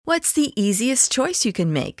What's the easiest choice you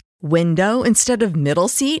can make? Window instead of middle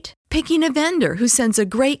seat? Picking a vendor who sends a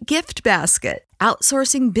great gift basket?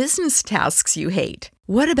 Outsourcing business tasks you hate?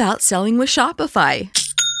 What about selling with Shopify?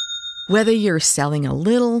 Whether you're selling a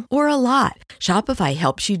little or a lot, Shopify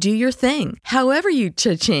helps you do your thing, however you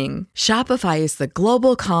cha-ching. Shopify is the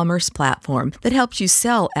global commerce platform that helps you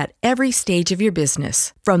sell at every stage of your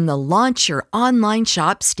business. From the launch your online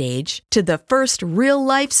shop stage to the first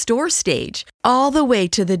real-life store stage, all the way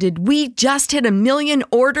to the did we just hit a million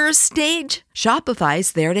orders stage.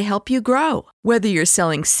 Shopify's there to help you grow. Whether you're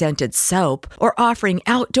selling scented soap or offering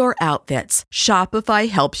outdoor outfits, Shopify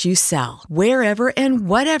helps you sell. Wherever and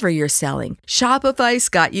whatever you're selling, Shopify's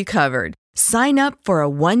got you covered. Sign up for a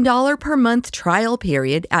 $1 per month trial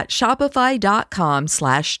period at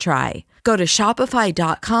shopify.com/try. Go to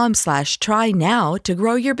shopify.com/try now to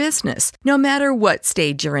grow your business, no matter what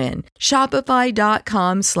stage you're in.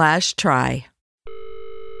 Shopify.com/try.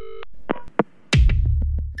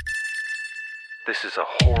 This is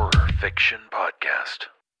a horror fiction podcast.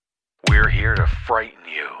 We're here to frighten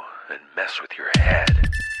you and mess with your head.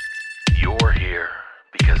 You're here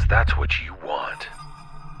because that's what you want.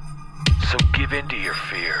 So give in to your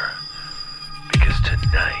fear, because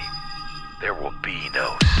tonight there will be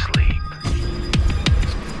no sleep.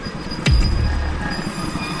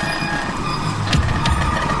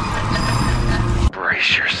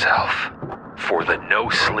 Brace yourself for the No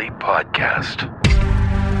Sleep podcast.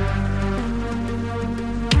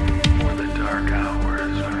 For the dark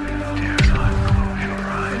hours, dare not close your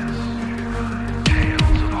eyes.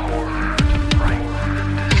 Tales of horror to frighten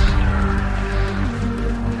and disturb.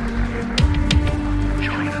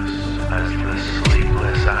 Join us as the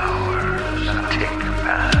sleepless hours tick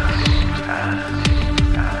past.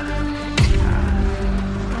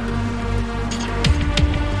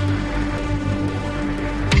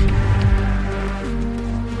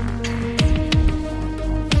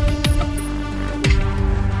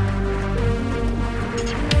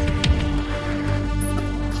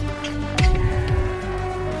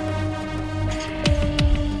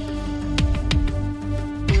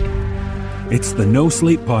 It's the No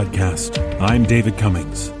Sleep Podcast. I'm David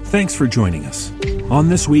Cummings. Thanks for joining us. On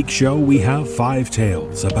this week's show, we have 5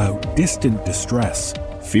 tales about distant distress,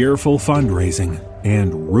 fearful fundraising,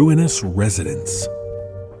 and ruinous residence.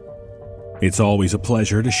 It's always a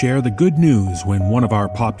pleasure to share the good news when one of our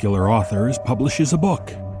popular authors publishes a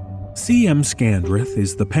book. C.M. Scandreth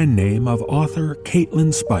is the pen name of author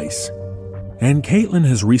Caitlin Spice, and Caitlin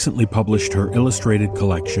has recently published her illustrated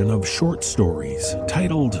collection of short stories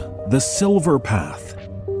titled The Silver Path.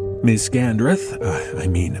 Ms. Scandreth,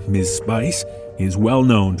 Ms. Spice, is well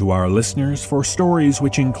known to our listeners for stories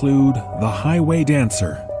which include The Highway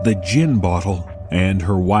Dancer, The Gin Bottle, and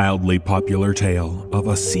her wildly popular tale of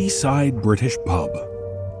a seaside British pub.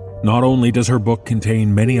 Not only does her book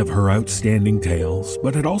contain many of her outstanding tales,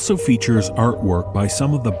 but it also features artwork by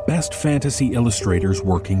some of the best fantasy illustrators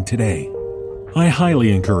working today. I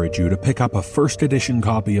highly encourage you to pick up a first edition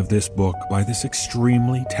copy of this book by this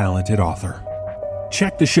extremely talented author.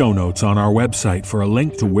 Check the show notes on our website for a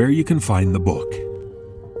link to where you can find the book.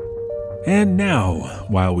 And now,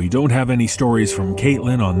 while we don't have any stories from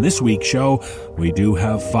Caitlin on this week's show, we do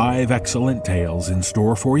have 5 excellent tales in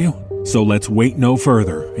store for you. So let's wait no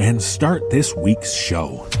further and start this week's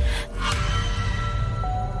show.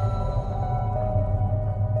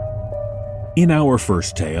 In our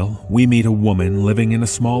first tale, we meet a woman living in a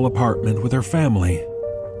small apartment with her family.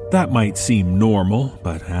 That might seem normal,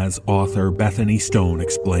 but as author Bethany Stone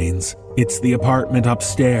explains, it's the apartment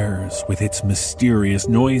upstairs with its mysterious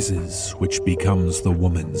noises which becomes the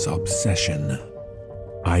woman's obsession.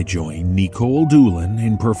 I join Nicole Doolin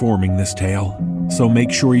in performing this tale, so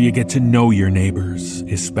make sure you get to know your neighbors,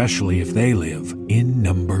 especially if they live in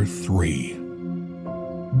number 3.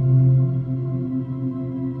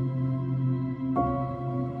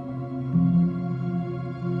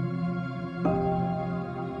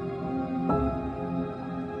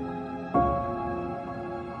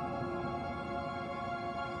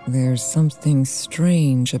 There's something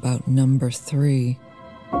strange about number 3.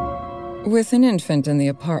 With an infant in the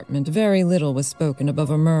apartment, very little was spoken above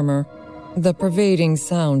a murmur. The pervading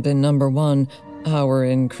sound in number 1, our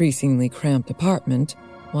increasingly cramped apartment,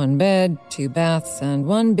 1 bed, 2 baths, and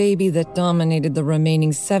 1 baby that dominated the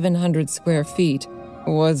remaining 700 square feet,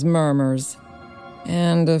 was murmurs.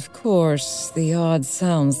 And, of course, the odd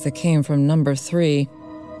sounds that came from number 3.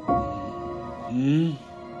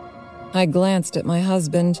 I glanced at my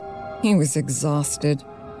husband. He was exhausted,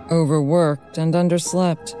 overworked, and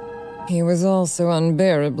underslept. He was also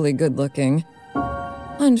unbearably good-looking.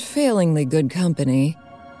 Unfailingly good company.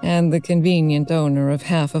 and the convenient owner of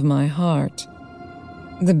half of my heart.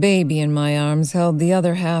 The baby in my arms held the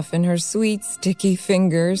other half in her sweet, sticky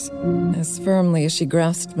fingers, as firmly as she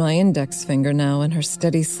grasped my index finger now in her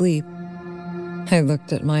steady sleep. I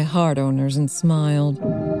looked at my heart owners and smiled.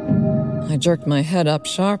 I jerked my head up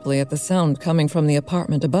sharply at the sound coming from the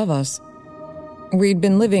apartment above us. We'd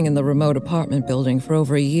been living in the remote apartment building for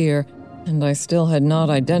over a year, and I still had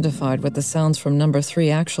not identified what the sounds from number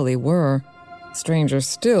 3 actually were. Stranger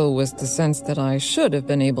still was the sense that I should have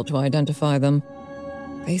been able to identify them.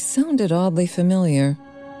 They sounded oddly familiar,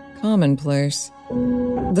 commonplace.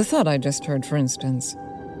 The thud I just heard, for instance.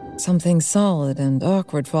 Something solid and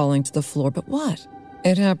awkward falling to the floor, but what?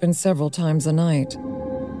 It happened several times a night.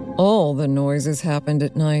 All the noises happened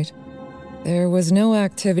at night. There was no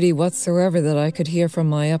activity whatsoever that I could hear from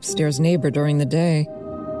my upstairs neighbor during the day.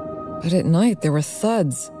 But at night there were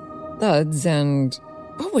thuds. Thuds and...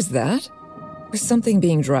 what was that? Was something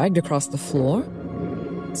being dragged across the floor?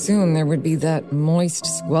 Soon there would be that moist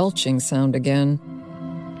squelching sound again.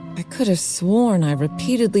 I could have sworn I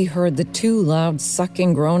repeatedly heard the too loud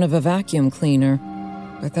sucking groan of a vacuum cleaner,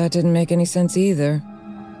 but that didn't make any sense either.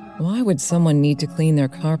 Why would someone need to clean their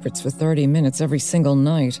carpets for 30 minutes every single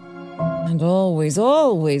night? And always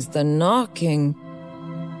the knocking.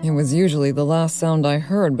 It was usually the last sound I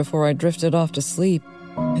heard before I drifted off to sleep,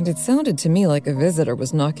 and it sounded to me like a visitor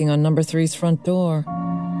was knocking on number 3's front door.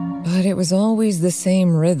 But it was always the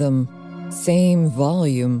same rhythm, same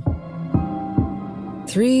volume.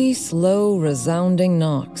 3 slow, resounding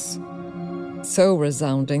knocks. So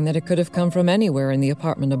resounding that it could have come from anywhere in the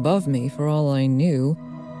apartment above me, for all I knew.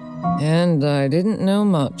 And I didn't know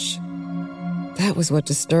much. That was what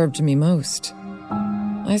disturbed me most.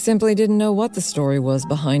 I simply didn't know what the story was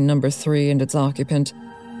behind number 3 and its occupant,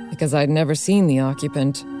 because I'd never seen the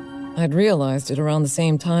occupant. I'd realized it around the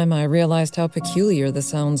same time I realized how peculiar the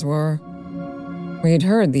sounds were. We'd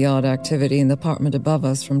heard the odd activity in the apartment above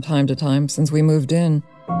us from time to time since we moved in,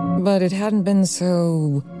 but it hadn't been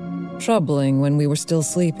so troubling when we were still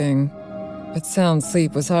sleeping. But sound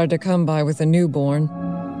sleep was hard to come by with a newborn.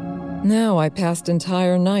 Now I passed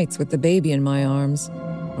entire nights with the baby in my arms,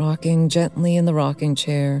 rocking gently in the rocking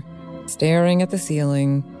chair, staring at the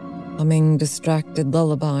ceiling, humming distracted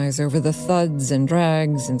lullabies over the thuds and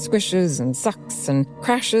drags and squishes and sucks and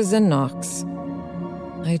crashes and knocks.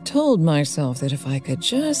 I told myself that if I could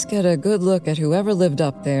just get a good look at whoever lived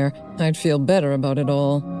up there, I'd feel better about it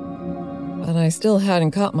all. But I still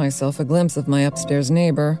hadn't caught myself a glimpse of my upstairs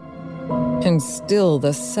neighbor. And still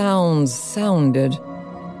the sounds sounded.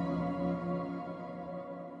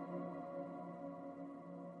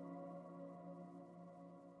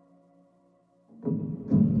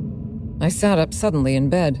 I sat up suddenly in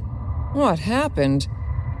bed. What happened?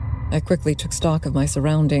 I quickly took stock of my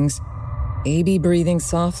surroundings. Baby breathing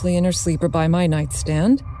softly in her sleeper by my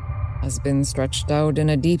nightstand. Husband stretched out in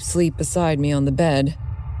a deep sleep beside me on the bed.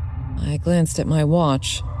 I glanced at my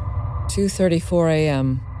watch. 2:34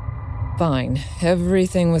 a.m. Fine.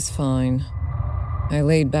 Everything was fine. I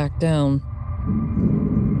laid back down.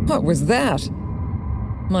 What was that?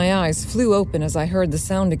 My eyes flew open as I heard the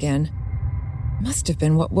sound again. Must have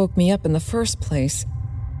been what woke me up in the first place.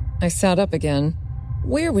 I sat up again.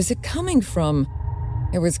 Where was it coming from?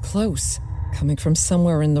 It was close, coming from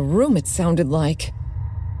somewhere in the room, it sounded like.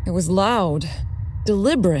 It was loud,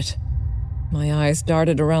 deliberate. My eyes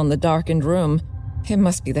darted around the darkened room. It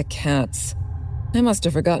must be the cats. I must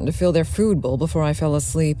have forgotten to fill their food bowl before I fell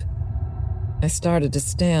asleep. I started to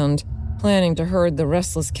stand, planning to herd the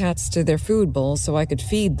restless cats to their food bowl so I could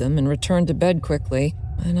feed them and return to bed quickly,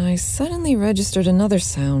 when I suddenly registered another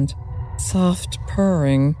sound, soft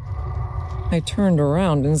purring. I turned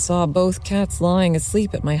around and saw both cats lying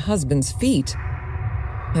asleep at my husband's feet.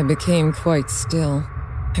 I became quite still.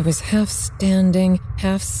 I was half standing,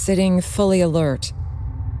 half sitting, fully alert.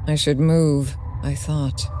 I should move, I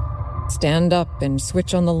thought. Stand up and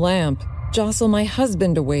switch on the lamp, jostle my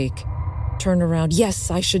husband awake. Turn around.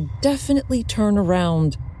 Yes, I should definitely turn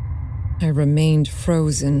around. I remained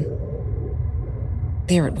frozen.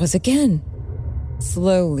 There it was again.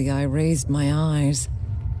 Slowly, I raised my eyes.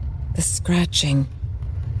 The scratching.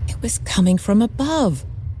 It was coming from above.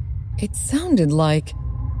 It sounded like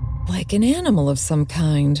an animal of some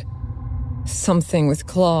kind. Something with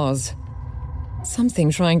claws. Something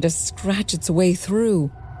trying to scratch its way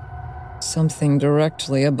through. Something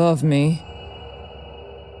directly above me.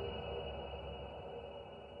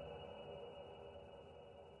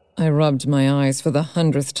 I rubbed my eyes for the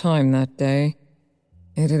 100th time that day.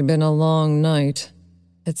 It had been a long night.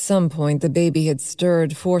 At some point, the baby had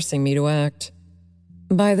stirred, forcing me to act.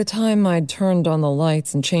 By the time I'd turned on the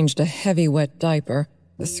lights and changed a heavy, wet diaper,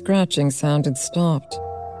 The scratching sound had stopped.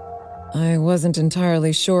 I wasn't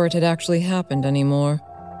entirely sure it had actually happened anymore.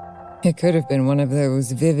 It could have been one of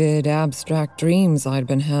those vivid, abstract dreams I'd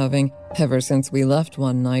been having ever since we left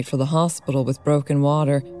one night for the hospital with broken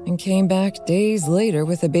water and came back days later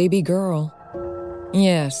with a baby girl.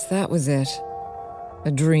 Yes, that was it.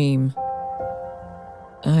 A dream.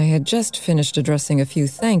 I had just finished addressing a few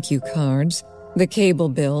thank you cards, the cable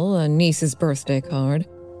bill, a niece's birthday card.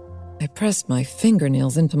 I pressed my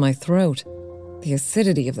fingernails into my throat. The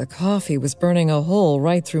acidity of the coffee was burning a hole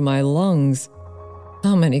right through my lungs.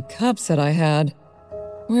 How many cups had I had?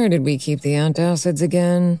 Where did we keep the antacids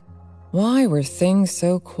again? Why were things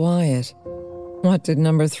so quiet? What did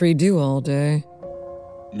number 3 do all day?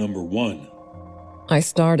 Number 1. I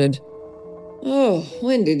started. Oh,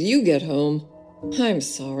 when did you get home? I'm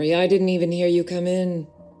sorry, I didn't even hear you come in.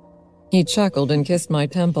 He chuckled and kissed my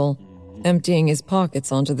temple, emptying his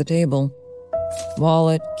pockets onto the table.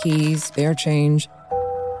 Wallet, keys, spare change.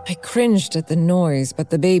 I cringed at the noise,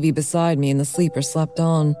 but the baby beside me in the sleeper slept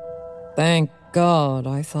on. Thank God,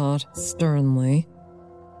 I thought, sternly.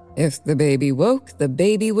 If the baby woke, the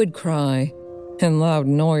baby would cry, and loud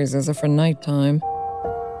noises are for nighttime.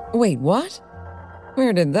 Wait, what?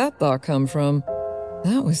 Where did that thought come from?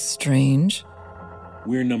 That was strange.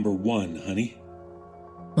 We're number 1, honey.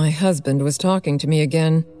 My husband was talking to me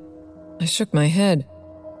again. I shook my head.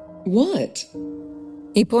 What?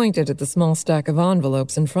 He pointed at the small stack of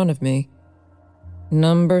envelopes in front of me.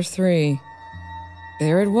 Number 3.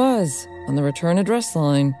 There it was, on the return address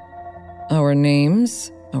line. Our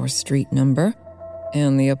names, our street number,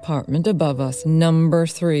 and the apartment above us, number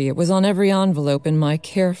 3. It was on every envelope in my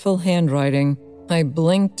careful handwriting. I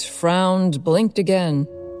blinked, frowned, blinked again.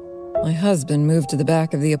 My husband moved to the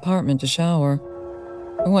back of the apartment to shower.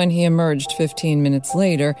 When he emerged 15 minutes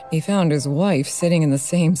later, he found his wife sitting in the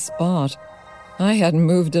same spot. I hadn't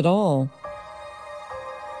moved at all.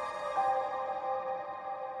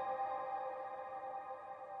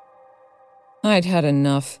 I'd had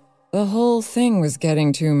enough. The whole thing was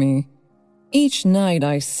getting to me. Each night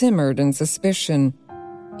I simmered in suspicion.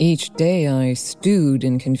 Each day I stewed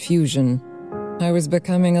in confusion. I was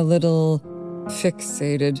becoming a little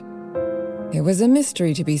fixated. It was a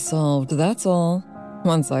mystery to be solved, that's all.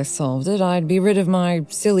 Once I solved it, I'd be rid of my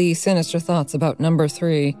silly, sinister thoughts about number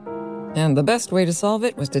 3. And the best way to solve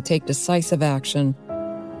it was to take decisive action.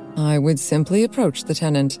 I would simply approach the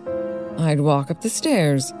tenant. I'd walk up the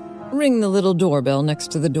stairs, ring the little doorbell next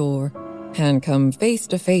to the door, and come face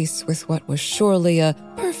to face with what was surely a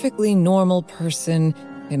perfectly normal person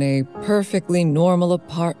in a perfectly normal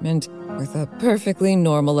apartment with a perfectly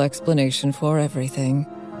normal explanation for everything.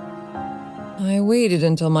 I waited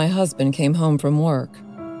until my husband came home from work.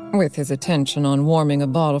 With his attention on warming a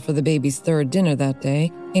bottle for the baby's 3rd dinner that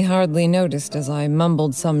day, he hardly noticed as I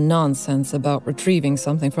mumbled some nonsense about retrieving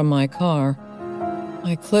something from my car.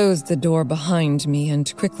 I closed the door behind me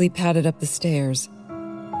and quickly padded up the stairs.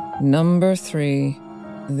 Number 3.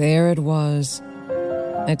 There it was.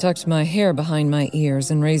 I tucked my hair behind my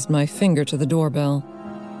ears and raised my finger to the doorbell.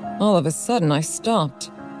 All of a sudden, I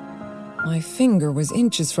stopped. My finger was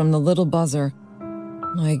inches from the little buzzer.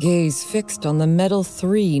 My gaze fixed on the metal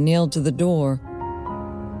 3 nailed to the door.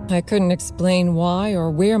 I couldn't explain why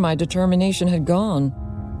or where my determination had gone.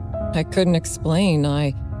 I couldn't explain.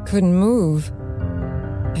 I couldn't move.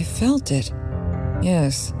 I felt it.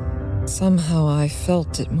 Yes, somehow I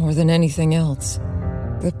felt it more than anything else.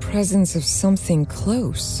 The presence of something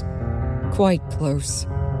close. Quite close.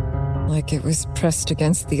 Like it was pressed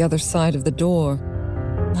against the other side of the door.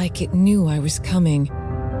 Like it knew I was coming.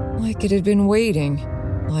 Like it had been waiting.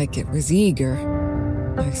 Like it was eager.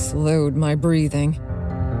 I slowed my breathing.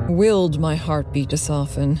 Willed my heartbeat to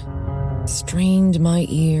soften. Strained my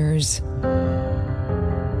ears.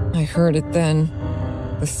 I heard it then.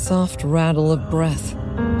 The soft rattle of breath.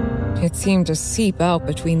 It seemed to seep out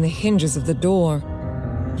between the hinges of the door.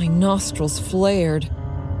 My nostrils flared.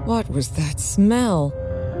 What was that smell?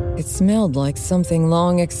 It smelled like something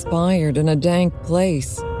long expired in a dank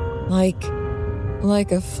place.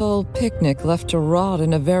 Like a full picnic left to rot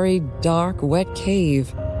in a very dark, wet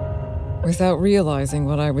cave. Without realizing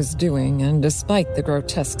what I was doing, and despite the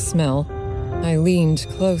grotesque smell, I leaned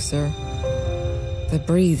closer. The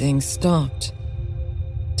breathing stopped.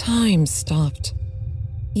 Time stopped.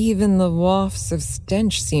 Even the wafts of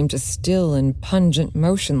stench seemed to still in pungent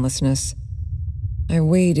motionlessness. I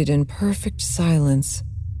waited in perfect silence.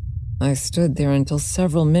 I stood there until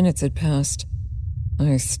several minutes had passed.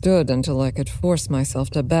 I stood until I could force myself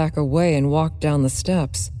to back away and walk down the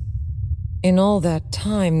steps. In all that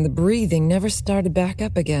time, the breathing never started back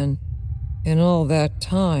up again. In all that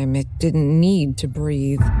time, it didn't need to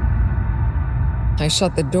breathe. I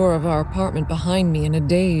shut the door of our apartment behind me in a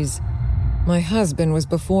daze. My husband was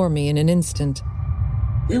before me in an instant.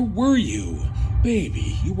 Where were you?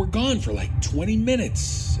 Baby, you were gone for like 20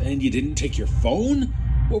 minutes, and you didn't take your phone?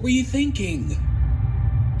 What were you thinking?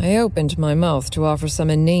 I opened my mouth to offer some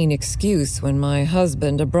inane excuse when my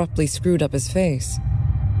husband abruptly screwed up his face.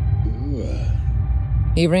 Ugh.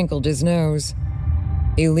 He wrinkled his nose.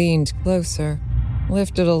 He leaned closer,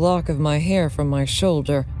 lifted a lock of my hair from my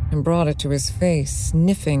shoulder, and brought it to his face,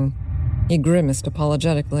 sniffing. He grimaced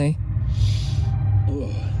apologetically.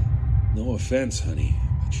 Ugh. No offense, honey,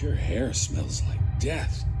 but your hair smells like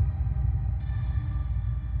death.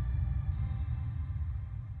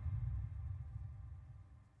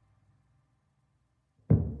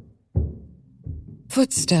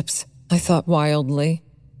 Footsteps, I thought wildly.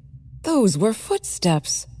 Those were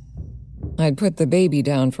footsteps. I'd put the baby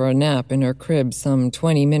down for a nap in her crib some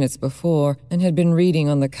 20 minutes before and had been reading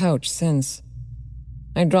on the couch since.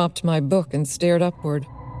 I dropped my book and stared upward.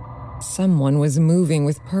 Someone was moving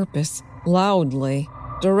with purpose, loudly,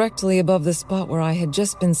 directly above the spot where I had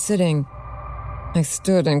just been sitting. I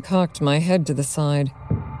stood and cocked my head to the side.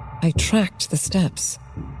 I tracked the steps.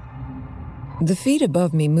 The feet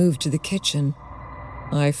above me moved to the kitchen.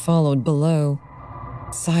 I followed below.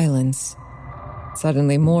 Silence.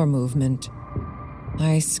 Suddenly more movement.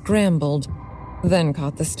 I scrambled, then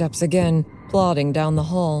caught the steps again, plodding down the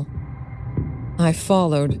hall. I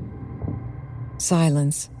followed.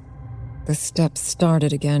 Silence. The steps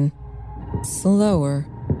started again. Slower.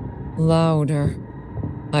 Louder.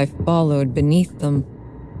 I followed beneath them,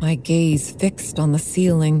 my gaze fixed on the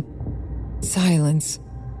ceiling. Silence.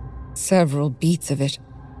 Several beats of it.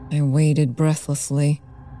 I waited breathlessly.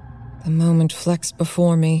 The moment flexed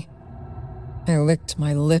before me. I licked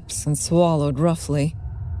my lips and swallowed roughly,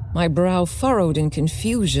 my brow furrowed in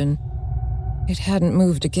confusion. It hadn't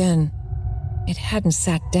moved again. It hadn't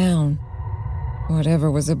sat down.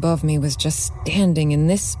 Whatever was above me was just standing in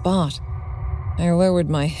this spot. I lowered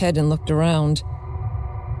my head and looked around.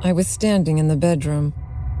 I was standing in the bedroom.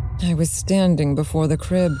 I was standing before the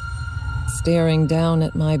crib, staring down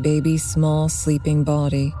at my baby's small sleeping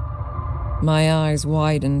body. My eyes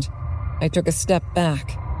widened. I took a step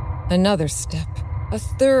back. Another step. A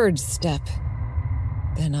third step.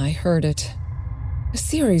 Then I heard it. A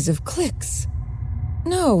series of clicks.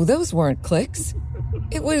 No, those weren't clicks.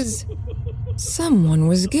 It was... someone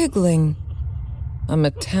was giggling. A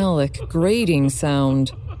metallic, grating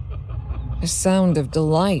sound. A sound of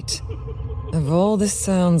delight. Of all the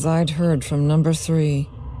sounds I'd heard from number 3,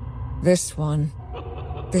 this one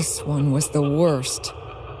was the worst.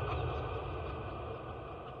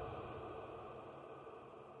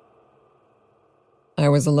 I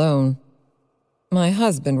was alone. My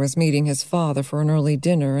husband was meeting his father for an early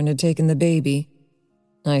dinner and had taken the baby.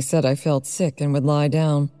 I said I felt sick and would lie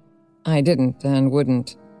down. I didn't and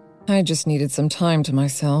wouldn't. I just needed some time to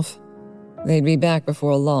myself. They'd be back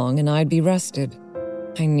before long and I'd be rested.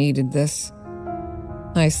 I needed this.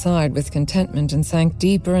 I sighed with contentment and sank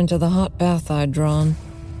deeper into the hot bath I'd drawn.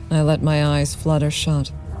 I let my eyes flutter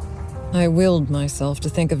shut. I willed myself to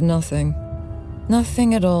think of nothing.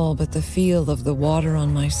 Nothing at all but the feel of the water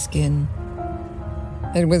on my skin.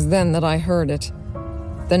 It was then that I heard it.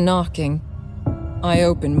 The knocking. I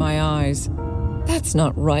opened my eyes. That's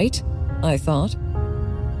not right, I thought.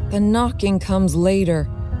 The knocking comes later,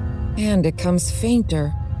 and it comes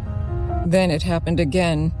fainter. Then it happened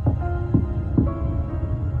again.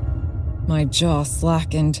 My jaw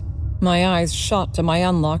slackened. My eyes shot to my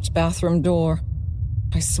unlocked bathroom door.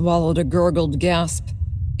 I swallowed a gurgled gasp.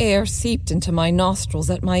 Air seeped into my nostrils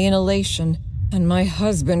at my inhalation, and my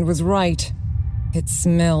husband was right. It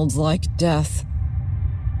smelled like death.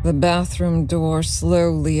 The bathroom door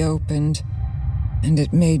slowly opened, and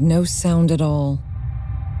it made no sound at all.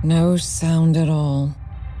 No sound at all.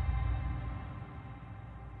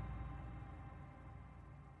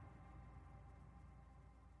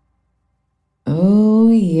 Oh,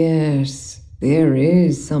 yes, there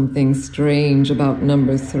is something strange about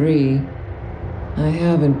number 3. I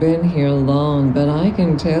haven't been here long, but I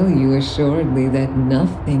can tell you assuredly that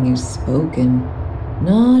nothing is spoken,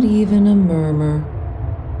 not even a murmur.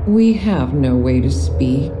 We have no way to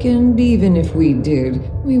speak, and even if we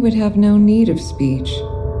did, we would have no need of speech.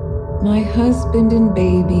 My husband and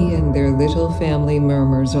baby and their little family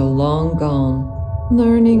murmurs are long gone,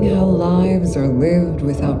 learning how lives are lived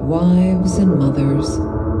without wives and mothers.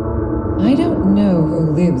 I don't know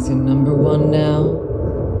who lives in number 1 now.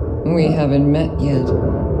 We haven't met yet,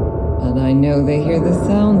 but I know they hear the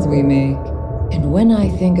sounds we make. And when I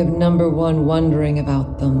think of number 1 wondering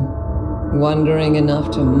about them, wondering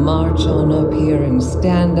enough to march on up here and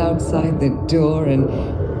stand outside the door and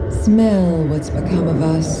smell what's become of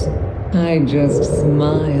us. I just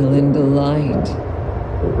smile in delight.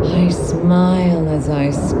 I smile as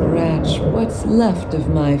I scratch what's left of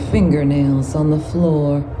my fingernails on the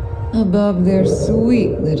floor, above their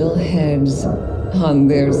sweet little heads, on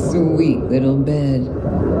their sweet little bed.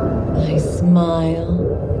 I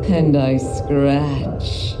smile, and I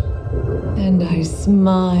scratch, and I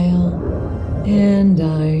smile, and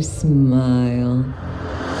I smile.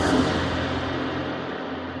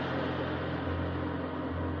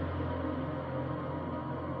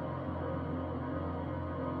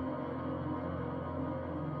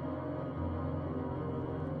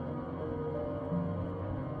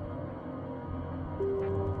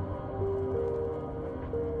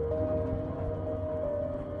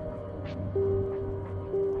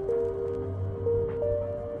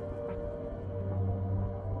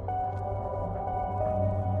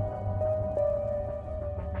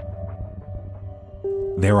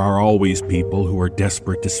 There are always people who are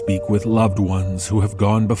desperate to speak with loved ones who have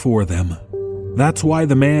gone before them. That's why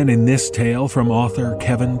the man in this tale from author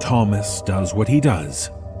Kevin Thomas does what he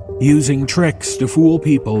does, using tricks to fool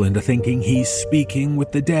people into thinking he's speaking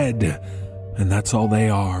with the dead. And that's all they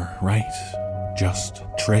are, right? Just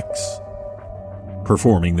tricks.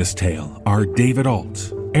 Performing this tale are David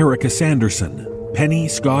Alt, Erica Sanderson, Penny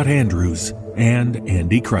Scott Andrews, and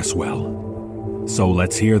Andy Cresswell. So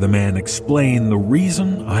let's hear the man explain the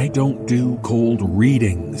reason I don't do cold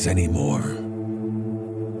readings anymore.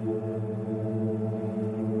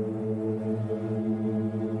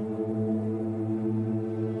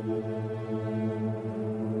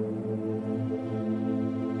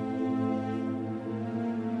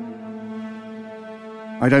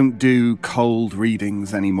 I don't do cold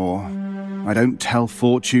readings anymore. I don't tell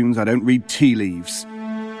fortunes, I don't read tea leaves,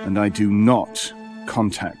 and I do not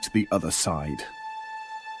contact the other side.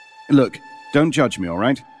 Look, don't judge me, all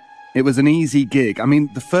right? It was an easy gig. I mean,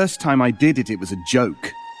 the first time I did it, it was a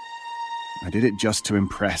joke. I did it just to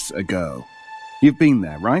impress a girl. You've been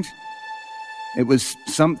there, right? It was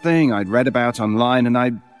something I'd read about online and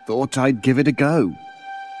I thought I'd give it a go.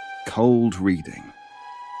 Cold reading.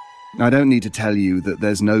 I don't need to tell you that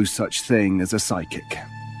there's no such thing as a psychic.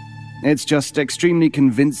 It's just extremely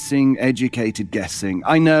convincing, educated guessing.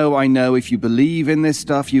 I know, if you believe in this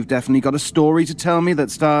stuff, you've definitely got a story to tell me that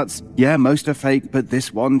starts, yeah, most are fake, but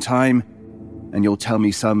this one time, and you'll tell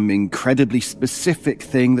me some incredibly specific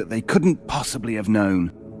thing that they couldn't possibly have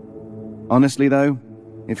known. Honestly, though,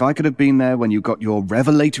 if I could have been there when you got your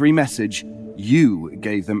revelatory message, you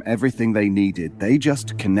gave them everything they needed. They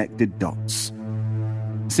just connected dots.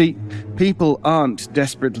 See, people aren't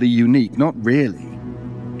desperately unique, not really.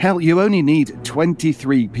 Hell, you only need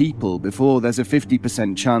 23 people before there's a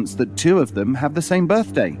 50% chance that 2 of them have the same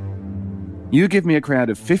birthday. You give me a crowd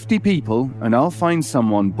of 50 people, and I'll find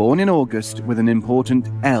someone born in August with an important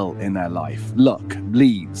L in their life. Luck,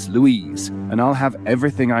 Leeds, Louise, and I'll have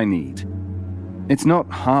everything I need. It's not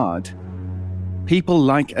hard. People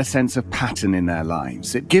like a sense of pattern in their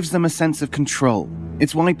lives. It gives them a sense of control.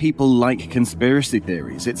 It's why people like conspiracy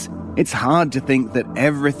theories. It's hard to think that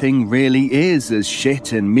everything really is as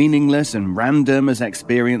shit and meaningless and random as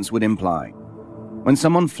experience would imply. When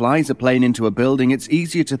someone flies a plane into a building, it's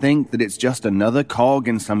easier to think that it's just another cog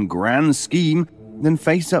in some grand scheme than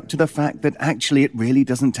face up to the fact that actually it really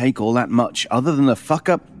doesn't take all that much other than a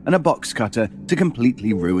fuck-up and a box cutter to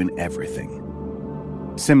completely ruin everything.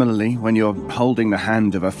 Similarly, when you're holding the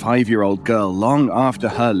hand of a 5-year-old girl long after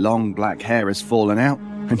her long black hair has fallen out,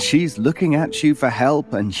 and she's looking at you for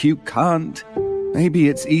help and you can't, maybe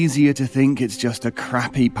it's easier to think it's just a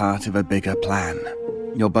crappy part of a bigger plan.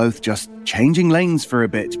 You're both just changing lanes for a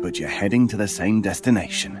bit, but you're heading to the same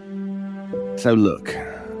destination. So look,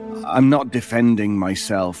 I'm not defending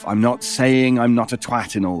myself. I'm not saying I'm not a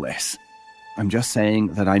twat in all this. I'm just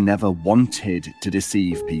saying that I never wanted to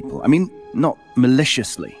deceive people. I mean, not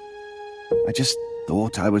maliciously. I just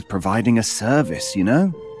thought I was providing a service, you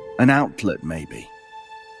know? An outlet, maybe.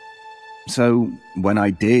 So, when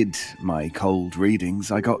I did my cold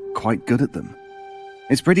readings, I got quite good at them.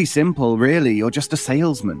 It's pretty simple, really. You're just a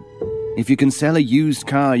salesman. If you can sell a used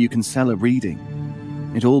car, you can sell a reading.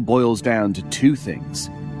 It all boils down to 2 things: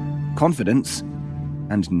 confidence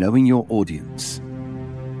and knowing your audience.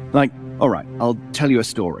 Like, alright, I'll tell you a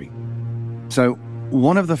story. So,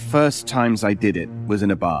 one of the first times I did it was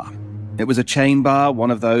in a bar. It was a chain bar,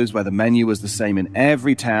 one of those where the menu was the same in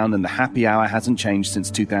every town and the happy hour hasn't changed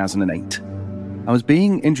since 2008. I was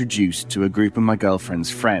being introduced to a group of my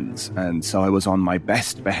girlfriend's friends, and so I was on my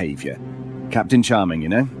best behavior. Captain Charming, you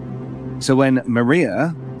know? So when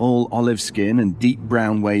Maria, all olive skin and deep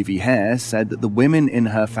brown wavy hair, said that the women in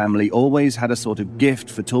her family always had a sort of gift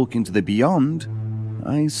for talking to the beyond,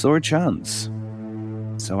 I saw a chance.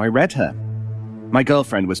 So I read her. My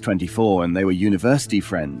girlfriend was 24 and they were university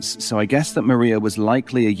friends, so I guessed that Maria was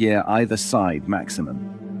likely a year either side maximum.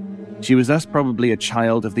 She was thus probably a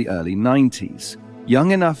child of the early 90s,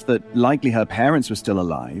 young enough that likely her parents were still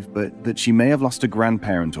alive, but that she may have lost a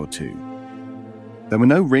grandparent or two. There were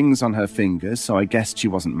no rings on her fingers, so I guessed she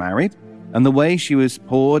wasn't married, and the way she was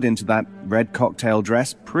poured into that red cocktail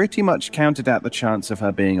dress pretty much counted out the chance of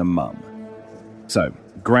her being a mum. So,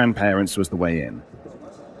 grandparents was the way in.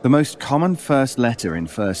 The most common first letter in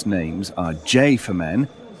first names are J for men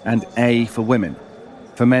and A for women.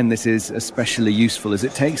 For men, this is especially useful as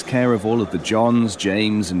it takes care of all of the Johns,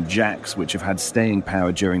 James, and Jacks which have had staying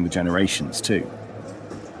power during the generations, too.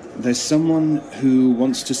 There's someone who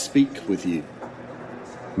wants to speak with you.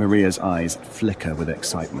 Maria's eyes flicker with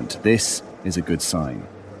excitement. This is a good sign.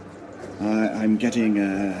 I'm getting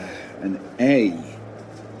an A.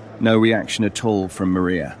 No reaction at all from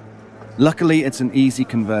Maria. Luckily, it's an easy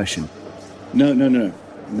conversion. No.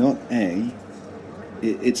 Not A.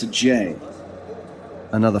 It's a J.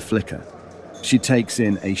 Another flicker. She takes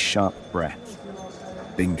in a sharp breath.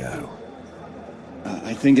 Bingo.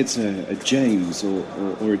 I think it's a James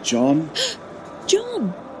or a John.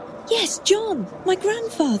 John! Yes, John, my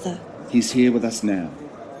grandfather. He's here with us now.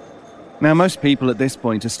 Now, most people at this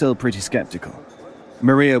point are still pretty skeptical.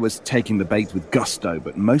 Maria was taking the bait with gusto,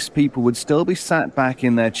 but most people would still be sat back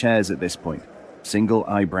in their chairs at this point, single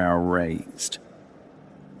eyebrow raised.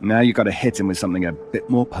 Now you've got to hit him with something a bit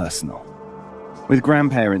more personal. With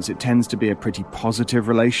grandparents, it tends to be a pretty positive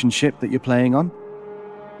relationship that you're playing on.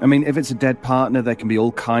 I mean, if it's a dead partner, there can be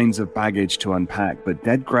all kinds of baggage to unpack, but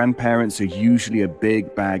dead grandparents are usually a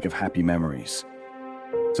big bag of happy memories.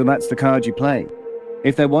 So that's the card you play.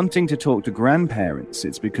 If they're wanting to talk to grandparents,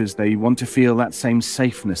 it's because they want to feel that same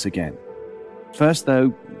safeness again. First,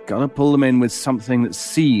 though, gotta pull them in with something that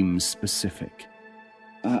seems specific.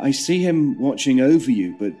 I see him watching over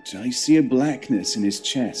you, but I see a blackness in his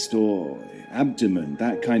chest or abdomen,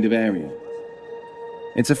 that kind of area.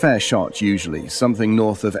 It's a fair shot, usually. Something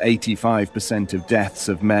north of 85% of deaths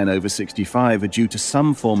of men over 65 are due to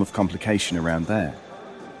some form of complication around there.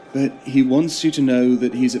 But he wants you to know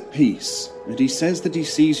that he's at peace, and he says that he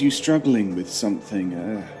sees you struggling with something,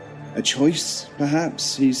 a choice,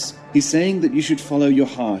 perhaps. He's saying that you should follow your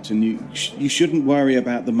heart and you shouldn't worry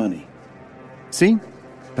about the money. See?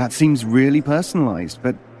 That seems really personalized,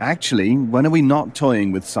 but actually, when are we not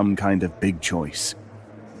toying with some kind of big choice?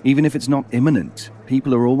 Even if it's not imminent,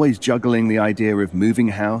 people are always juggling the idea of moving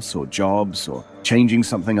house or jobs or changing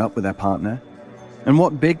something up with their partner. And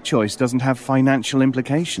what big choice doesn't have financial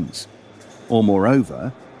implications? Or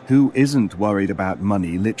moreover, who isn't worried about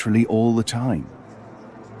money literally all the time?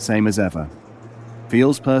 Same as ever.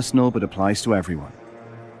 Feels personal but applies to everyone.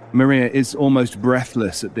 Maria is almost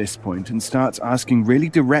breathless at this point and starts asking really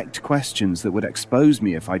direct questions that would expose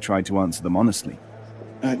me if I tried to answer them honestly.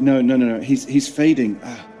 No. He's fading.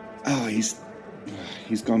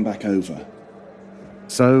 He's gone back over.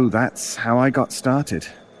 So that's how I got started.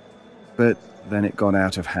 But then it got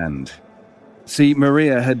out of hand. See,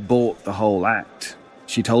 Maria had bought the whole act.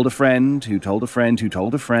 She told a friend, who told a friend, who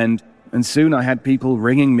told a friend, and soon I had people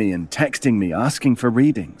ringing me and texting me asking for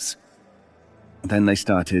readings. Then they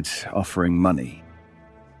started offering money.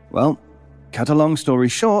 Well, cut a long story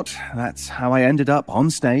short, that's how I ended up on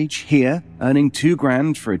stage, here, earning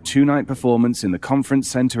 $2,000 for a 2-night performance in the conference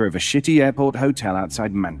center of a shitty airport hotel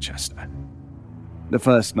outside Manchester. The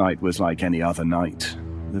first night was like any other night.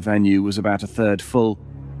 The venue was about a third full.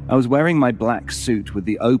 I was wearing my black suit with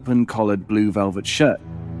the open-collared blue velvet shirt,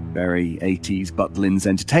 very 80s Butlins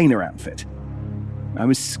entertainer outfit. I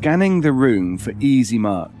was scanning the room for easy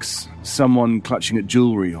marks, someone clutching at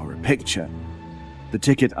jewelry or a picture. The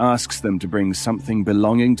ticket asks them to bring something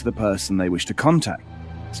belonging to the person they wish to contact,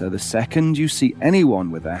 so the second you see anyone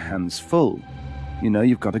with their hands full, you know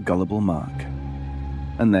you've got a gullible mark.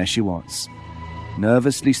 And there she was,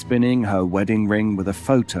 nervously spinning her wedding ring with a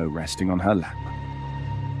photo resting on her lap.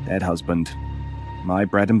 Dead husband, my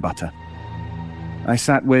bread and butter. I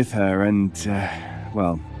sat with her and,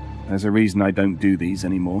 there's a reason I don't do these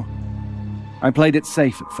anymore. I played it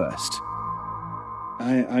safe at first.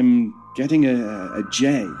 I'm getting a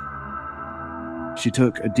J. She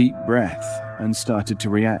took a deep breath and started to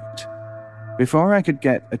react. Before I could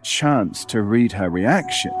get a chance to read her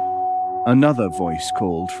reaction, another voice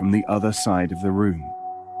called from the other side of the room.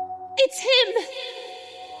 It's him!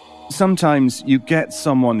 Sometimes you get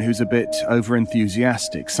someone who's a bit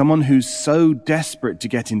overenthusiastic, someone who's so desperate to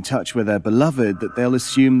get in touch with their beloved that they'll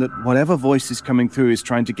assume that whatever voice is coming through is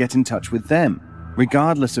trying to get in touch with them,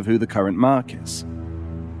 regardless of who the current mark is.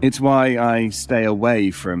 It's why I stay away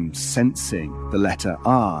from sensing the letter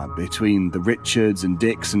R between the Richards and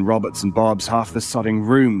Dicks and Roberts and Bobs. Half the sodding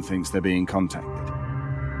room thinks they're being contacted.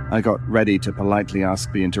 I got ready to politely ask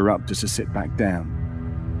the interrupter to sit back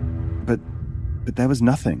down. But there was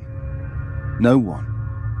nothing. No one.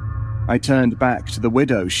 I turned back to the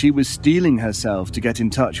widow. She was steeling herself to get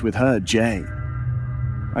in touch with her Jay.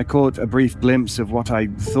 I caught a brief glimpse of what I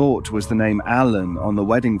thought was the name Alan on the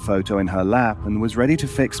wedding photo in her lap and was ready to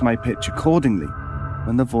fix my pitch accordingly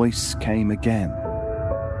when the voice came again.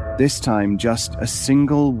 This time, just a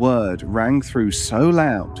single word rang through so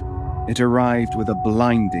loud, it arrived with a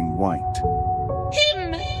blinding white.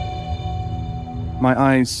 Him! My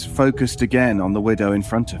eyes focused again on the widow in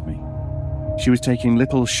front of me. She was taking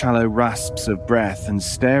little shallow rasps of breath and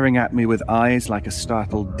staring at me with eyes like a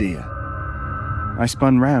startled deer. I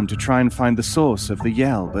spun round to try and find the source of the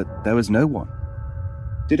yell, but there was no one.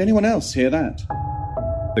 Did anyone else hear that?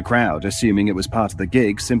 The crowd, assuming it was part of the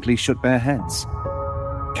gig, simply shook their heads.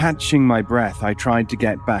 Catching my breath, I tried to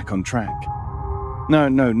get back on track. No,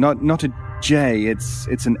 not a J,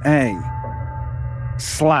 it's an A.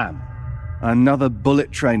 Slam. Another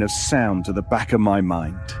bullet train of sound to the back of my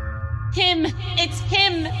mind. Him! It's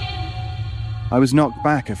him! I was knocked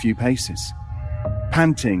back a few paces.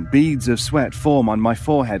 Panting, beads of sweat form on my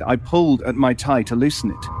forehead. I pulled at my tie to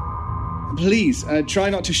loosen it. Please, try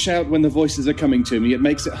not to shout when the voices are coming to me. It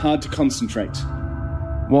makes it hard to concentrate.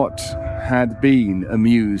 What had been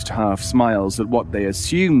amused half smiles at what they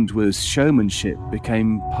assumed was showmanship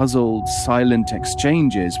became puzzled, silent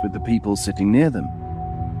exchanges with the people sitting near them,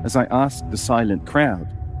 as I asked the silent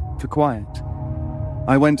crowd for quiet.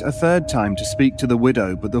 I went a third time to speak to the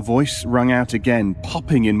widow, but the voice rung out again,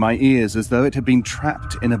 popping in my ears as though it had been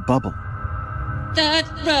trapped in a bubble. Third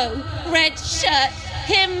row, red shirt,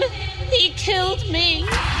 him! He killed me!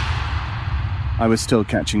 I was still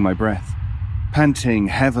catching my breath. Panting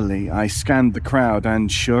heavily, I scanned the crowd,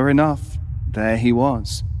 and sure enough, there he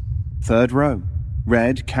was. Third row,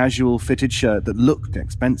 red, casual fitted shirt that looked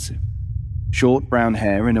expensive. Short brown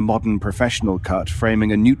hair in a modern professional cut,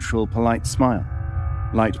 framing a neutral, polite smile.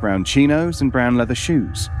 Light brown chinos and brown leather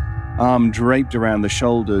shoes, arm draped around the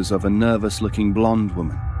shoulders of a nervous-looking blonde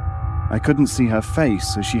woman. I couldn't see her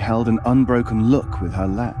face as she held an unbroken look with her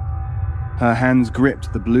lap. Her hands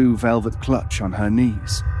gripped the blue velvet clutch on her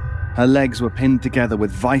knees. Her legs were pinned together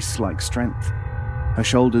with vice-like strength. Her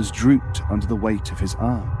shoulders drooped under the weight of his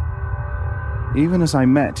arm. Even as I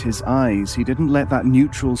met his eyes, he didn't let that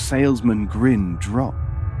neutral salesman grin drop.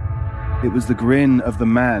 It was the grin of the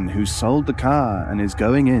man who sold the car and is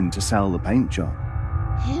going in to sell the paint job.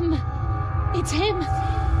 Him! It's him!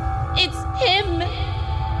 It's him!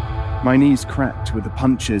 My knees cracked with the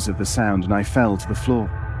punches of the sound and I fell to the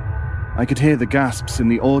floor. I could hear the gasps in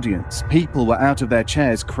the audience. People were out of their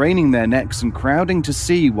chairs, craning their necks and crowding to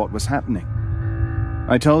see what was happening.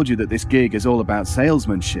 I told you that this gig is all about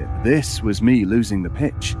salesmanship. This was me losing the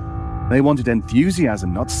pitch. They wanted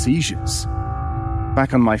enthusiasm, not seizures.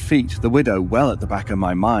 Back on my feet, the widow well at the back of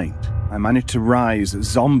my mind, I managed to rise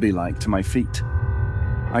zombie-like to my feet.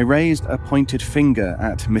 I raised a pointed finger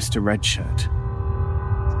at Mr. Redshirt.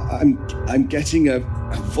 I'm getting a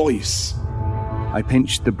voice. I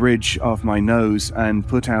pinched the bridge of my nose and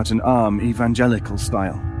put out an arm evangelical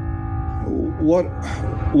style.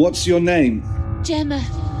 What's your name? Gemma.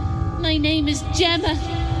 My name is Gemma.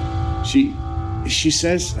 She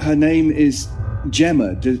says her name is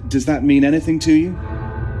Gemma. Does that mean anything to you?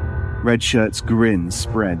 Redshirt's grin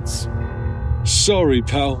spreads. Sorry,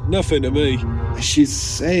 pal. Nothing to me. She's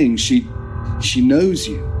saying she knows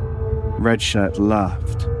you. Redshirt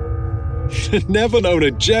laughed. Never known a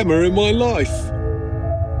Gemma in my life.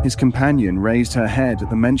 His companion raised her head at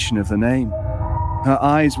the mention of the name. Her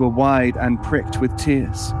eyes were wide and pricked with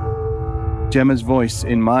tears. Gemma's voice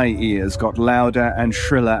in my ears got louder and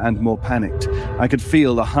shriller and more panicked. I could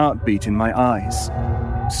feel the heartbeat in my eyes.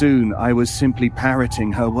 Soon I was simply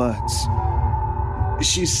parroting her words.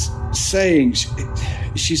 She's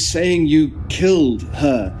saying you killed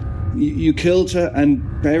her. You killed her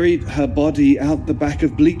and buried her body out the back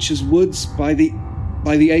of Bleacher's Woods by the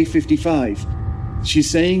A55. She's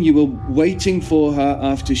saying you were waiting for her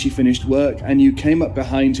after she finished work and you came up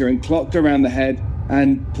behind her and clocked around the head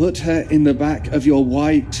and put her in the back of your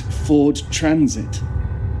white Ford Transit.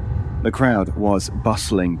 The crowd was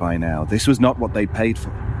bustling by now. This was not what they'd paid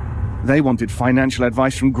for. They wanted financial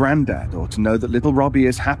advice from Grandad, or to know that little Robbie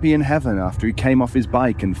is happy in heaven after he came off his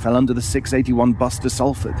bike and fell under the 681 bus to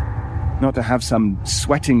Salford. Not to have some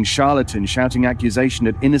sweating charlatan shouting accusation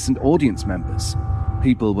at innocent audience members.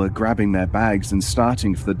 People were grabbing their bags and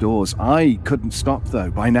starting for the doors. I couldn't stop, though.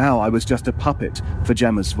 By now, I was just a puppet for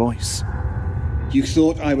Gemma's voice. You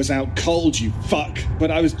thought I was out cold, you fuck,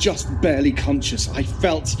 but I was just barely conscious. I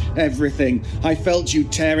felt everything. I felt you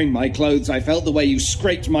tearing my clothes. I felt the way you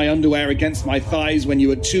scraped my underwear against my thighs when you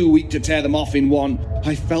were too weak to tear them off in one.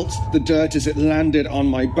 I felt the dirt as it landed on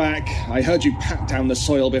my back. I heard you pat down the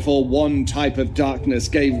soil before one type of darkness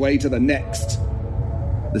gave way to the next.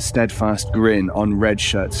 The steadfast grin on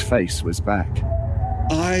Redshirt's face was back.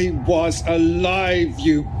 I was alive,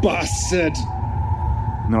 you bastard!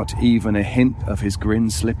 Not even a hint of his grin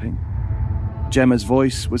slipping. Gemma's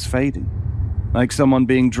voice was fading. Like someone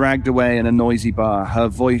being dragged away in a noisy bar, her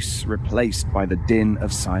voice replaced by the din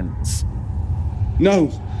of silence. No,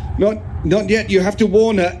 not yet. You have to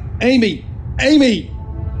warn her. Amy! Amy!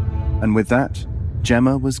 And with that,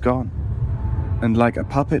 Gemma was gone. And like a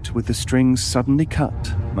puppet with the strings suddenly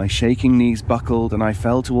cut, my shaking knees buckled and I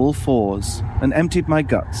fell to all fours and emptied my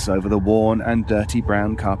guts over the worn and dirty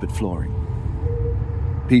brown carpet flooring.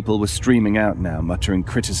 People were streaming out now, muttering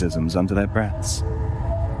criticisms under their breaths.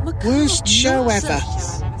 Worst show ever.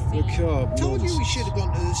 Told you we should have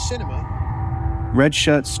gone to the cinema.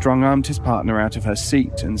 Redshirt strong-armed his partner out of her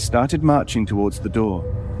seat and started marching towards the door.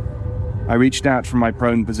 I reached out from my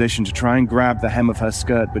prone position to try and grab the hem of her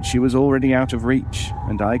skirt, but she was already out of reach,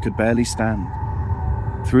 and I could barely stand.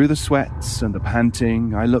 Through the sweats and the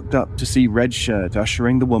panting, I looked up to see Redshirt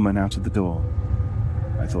ushering the woman out of the door.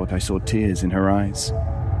 I thought I saw tears in her eyes.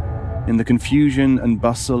 In the confusion and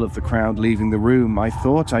bustle of the crowd leaving the room, I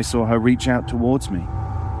thought I saw her reach out towards me.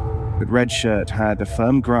 But Redshirt had a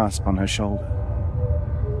firm grasp on her shoulder.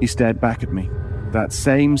 He stared back at me, that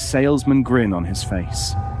same salesman grin on his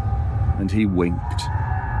face. And he winked.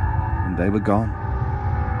 And they were gone.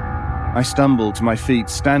 I stumbled to my feet,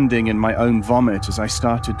 standing in my own vomit as I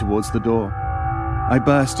started towards the door. I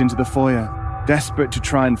burst into the foyer, desperate to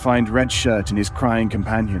try and find Redshirt and his crying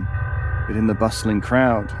companion. But in the bustling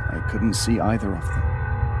crowd, I couldn't see either of them.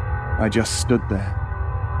 I just stood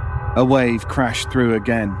there. A wave crashed through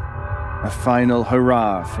again. A final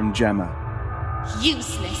hurrah from Gemma.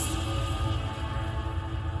 Useless.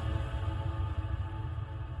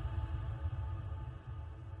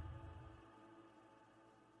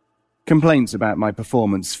 Complaints about my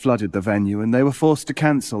performance flooded the venue, and they were forced to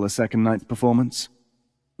cancel a second night's performance.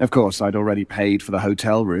 Of course, I'd already paid for the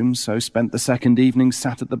hotel room, so spent the second evening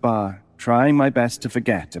sat at the bar, trying my best to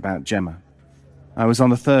forget about Gemma. I was on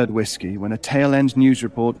the third whiskey when a tail-end news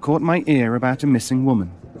report caught my ear about a missing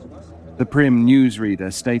woman. The prim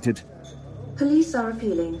newsreader stated, Police are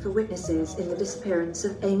appealing for witnesses in the disappearance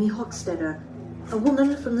of Amy Hochstetter, a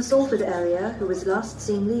woman from the Salford area who was last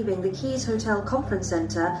seen leaving the Keys Hotel Conference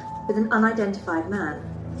Centre with an unidentified man.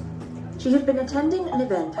 She had been attending an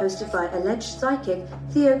event hosted by alleged psychic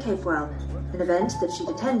Theo Capewell, an event that she'd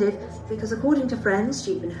attended because, according to friends,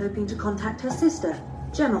 she'd been hoping to contact her sister,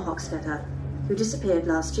 Gemma Hochstetter, who disappeared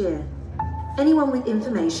last year. Anyone with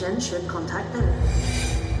information should contact them.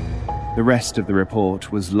 The rest of the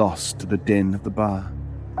report was lost to the din of the bar.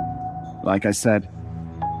 Like I said,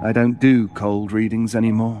 I don't do cold readings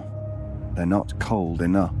anymore. They're not cold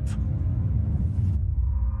enough.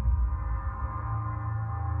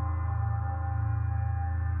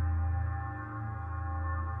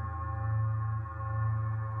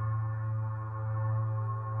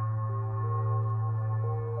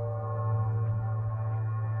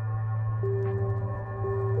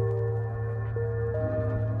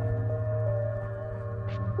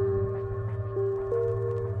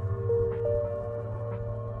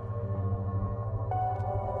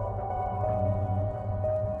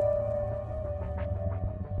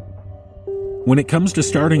 When it comes to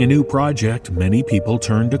starting a new project, many people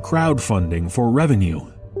turn to crowdfunding for revenue.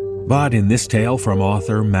 But in this tale from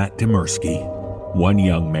author Matt Demersky, one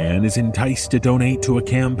young man is enticed to donate to a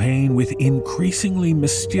campaign with increasingly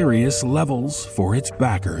mysterious levels for its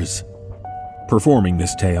backers. Performing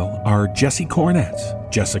this tale are Jesse Cornett,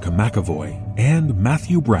 Jessica McAvoy, and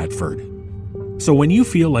Matthew Bradford. So when you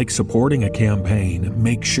feel like supporting a campaign,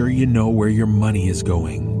 make sure you know where your money is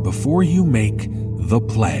going before you make the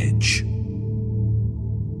pledge.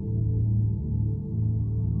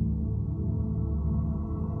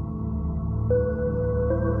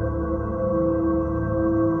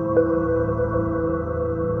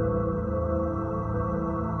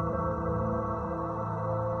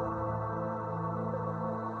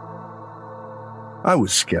 I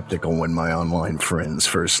was skeptical when my online friends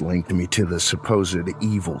first linked me to the supposed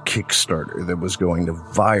evil Kickstarter that was going to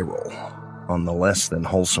viral on the less than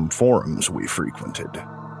wholesome forums we frequented.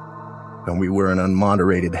 And we were an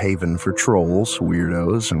unmoderated haven for trolls,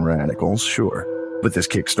 weirdos, and radicals, sure. But this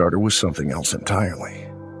Kickstarter was something else entirely.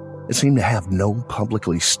 It seemed to have no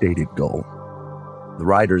publicly stated goal. The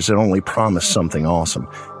writers had only promised something awesome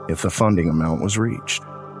if the funding amount was reached.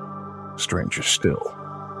 Stranger still,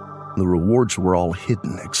 the rewards were all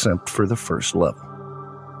hidden except for the first level.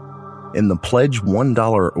 In the pledge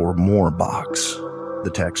 $1 or more box, the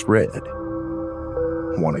text read,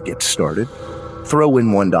 "Want to get started? Throw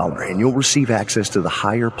in $1 and you'll receive access to the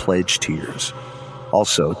higher pledge tiers.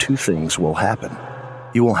 Also, 2 things will happen.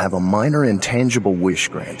 You will have a minor intangible wish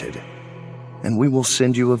granted, and we will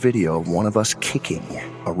send you a video of one of us kicking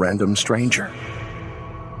a random stranger.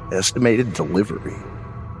 Estimated delivery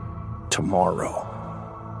tomorrow."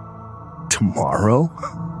 Tomorrow?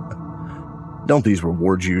 Don't these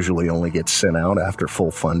rewards usually only get sent out after full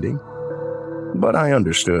funding? But I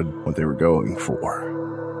understood what they were going for.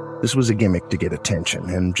 This was a gimmick to get attention,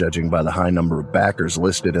 and judging by the high number of backers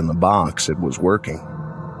listed in the box, it was working.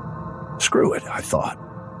 Screw it, I thought.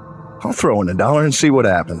 I'll throw in $1 and see what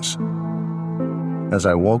happens. As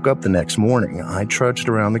I woke up the next morning, I trudged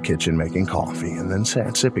around the kitchen making coffee and then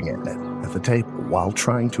sat sipping at it at the table while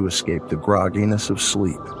trying to escape the grogginess of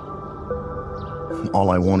sleep.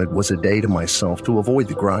 All I wanted was a day to myself to avoid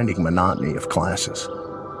the grinding monotony of classes.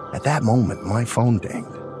 At that moment, my phone dinged.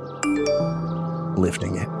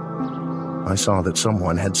 Lifting it, I saw that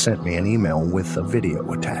someone had sent me an email with a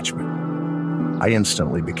video attachment. I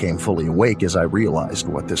instantly became fully awake as I realized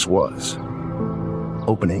what this was.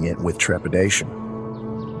 Opening it with trepidation,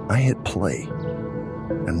 I hit play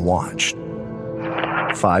and watched.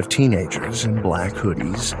 5 teenagers in black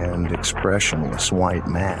hoodies and expressionless white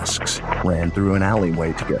masks ran through an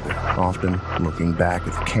alleyway together, often looking back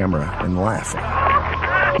at the camera and laughing.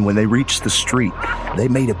 And when they reached the street, they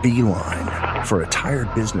made a beeline for a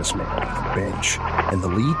tired businessman on the bench, and the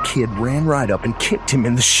lead kid ran right up and kicked him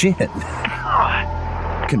in the shin.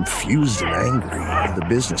 Confused and angry, the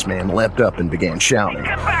businessman leapt up and began shouting,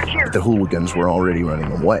 but the hooligans were already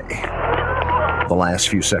running away. The last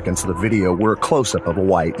few seconds of the video were a close-up of a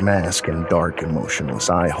white mask and dark and motionless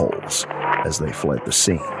eye holes as they fled the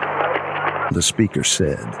scene. The speaker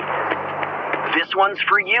said, "This one's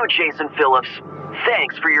for you, Jason Phillips.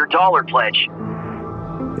 Thanks for your $1 pledge."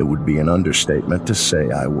 It would be an understatement to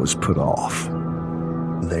say I was put off.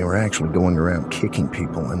 They were actually going around kicking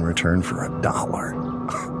people in return for $1.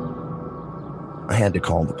 I had to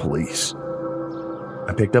call the police.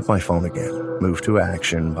 I picked up my phone again, moved to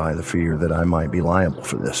action by the fear that I might be liable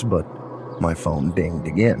for this, but my phone dinged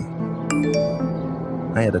again.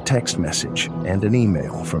 I had a text message and an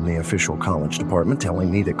email from the official college department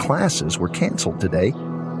telling me that classes were canceled today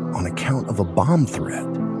on account of a bomb threat.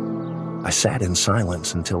 I sat in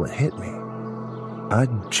silence until it hit me.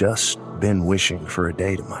 I'd just been wishing for a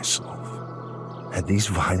day to myself. Had these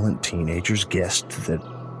violent teenagers guessed that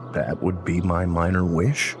that would be my minor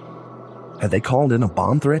wish? Had they called in a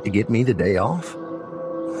bomb threat to get me the day off?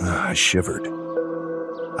 I shivered.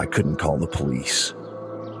 I couldn't call the police.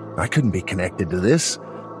 I couldn't be connected to this.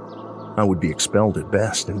 I would be expelled at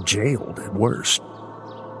best and jailed at worst.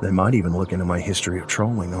 They might even look into my history of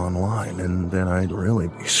trolling online, and then I'd really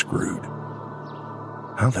be screwed.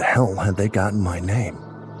 How the hell had they gotten my name?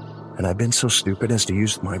 Had I been so stupid as to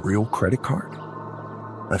use my real credit card?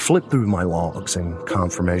 I flipped through my logs and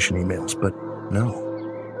confirmation emails, but no.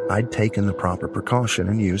 I'd taken the proper precaution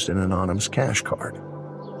and used an anonymous cash card.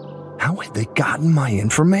 How had they gotten my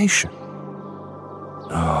information?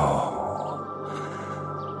 Oh,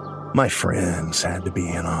 my friends had to be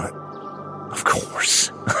in on it. Of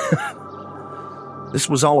course. This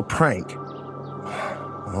was all a prank.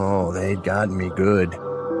 Oh, they'd gotten me good.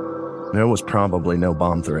 There was probably no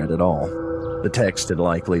bomb threat at all. The text had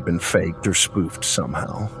likely been faked or spoofed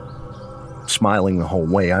somehow. Smiling the whole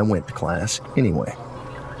way, I went to class anyway.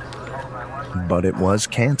 But it was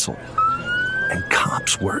canceled, and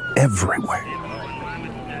cops were everywhere.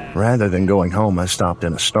 Rather than going home, I stopped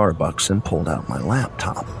in a Starbucks and pulled out my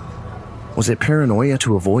laptop. Was it paranoia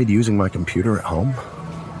to avoid using my computer at home?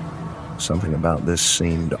 Something about this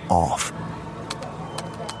seemed off.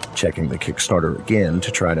 Checking the Kickstarter again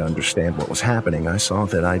to try to understand what was happening, I saw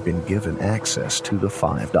that I'd been given access to the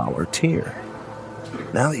 $5 tier.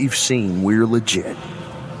 Now that you've seen we're legit,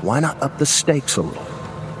 why not up the stakes a little?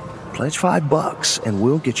 Pledge $5 and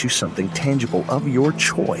we'll get you something tangible of your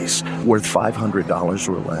choice worth $500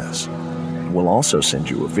 or less. We'll also send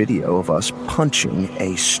you a video of us punching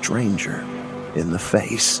a stranger in the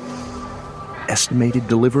face. estimated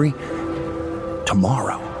delivery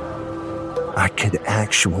tomorrow. I could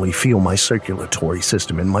actually feel my circulatory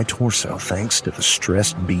system in my torso thanks to the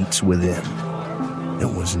stressed beats within.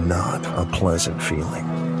 It was not a pleasant feeling.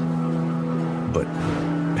 But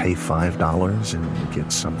pay $5 and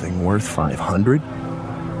get something worth $500?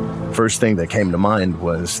 First thing that came to mind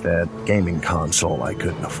was that gaming console I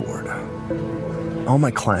couldn't afford. All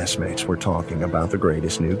my classmates were talking about the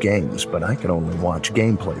greatest new games, but I could only watch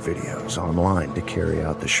gameplay videos online to carry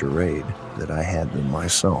out the charade that I had them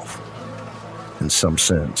myself. In some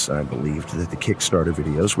sense, I believed that the Kickstarter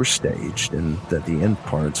videos were staged and that the end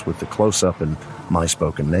parts with the close-up and my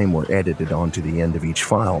spoken name were edited onto the end of each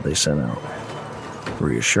file they sent out.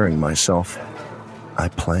 Reassuring myself, I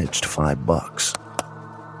pledged $5.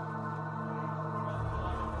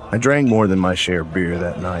 I drank more than my share of beer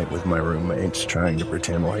that night with my roommates, trying to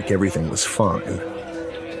pretend like everything was fine.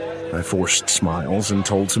 I forced smiles and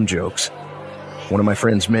told some jokes. One of my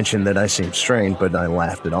friends mentioned that I seemed strange, but I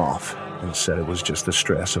laughed it off and said it was just the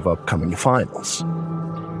stress of upcoming finals.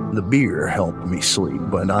 The beer helped me sleep,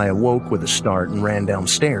 but I awoke with a start and ran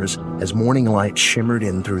downstairs as morning light shimmered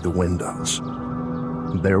in through the windows.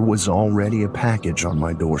 There was already a package on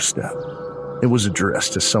my doorstep. It was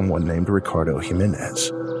addressed to someone named Ricardo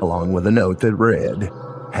Jimenez, along with a note that read,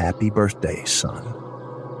 "Happy birthday, son."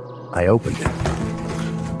 I opened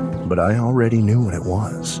it, but I already knew what it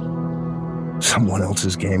was. Someone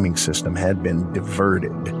else's gaming system had been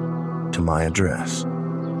diverted to my address.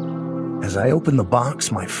 As I opened the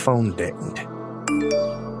box, my phone dinged,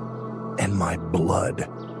 and my blood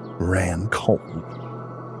ran cold.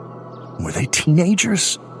 Were they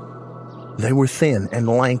teenagers? They were thin and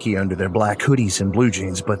lanky under their black hoodies and blue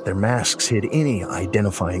jeans, but their masks hid any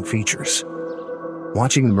identifying features.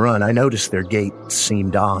 Watching them run, I noticed their gait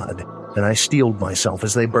seemed odd, and I steeled myself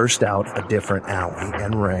as they burst out a different alley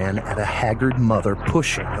and ran at a haggard mother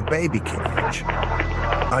pushing a baby carriage.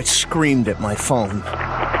 I screamed at my phone,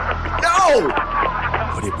 "No!"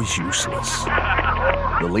 But it was useless.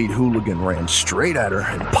 The lead hooligan ran straight at her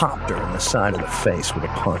and popped her in the side of the face with a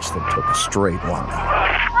punch that took a straight line.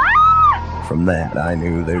 From that, I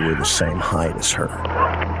knew they were the same height as her.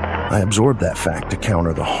 I absorbed that fact to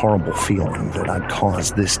counter the horrible feeling that I'd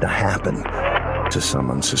caused this to happen to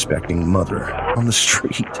some unsuspecting mother on the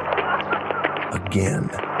street.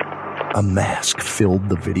 Again, a mask filled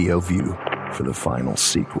the video view for the final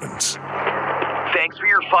sequence. Thanks for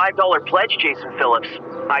your $5 pledge, Jason Phillips.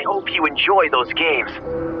 I hope you enjoy those games.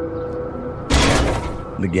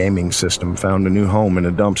 The gaming system found a new home in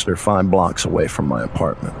a dumpster 5 blocks away from my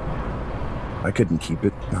apartment. I couldn't keep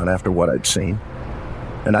it, not after what I'd seen.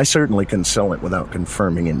 And I certainly couldn't sell it without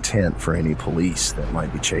confirming intent for any police that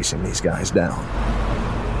might be chasing these guys down.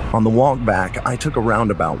 On the walk back, I took a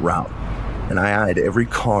roundabout route, and I eyed every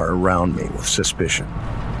car around me with suspicion.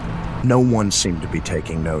 No one seemed to be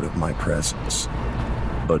taking note of my presence.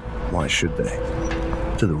 But why should they?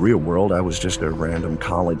 To the real world, I was just a random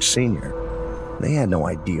college senior. They had no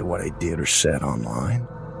idea what I did or said online.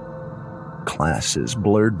 Classes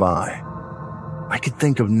blurred by. I could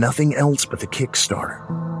think of nothing else but the Kickstarter.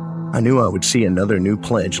 I knew I would see another new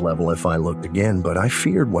pledge level if I looked again, but I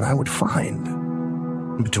feared what I would find.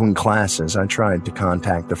 Between classes, I tried to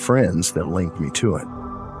contact the friends that linked me to it.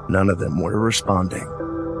 None of them were responding.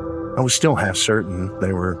 I was still half certain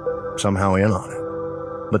they were somehow in on it.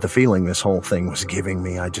 But the feeling this whole thing was giving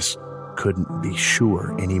me, I just couldn't be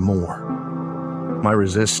sure anymore. My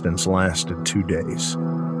resistance lasted 2 days.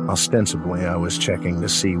 Ostensibly, I was checking to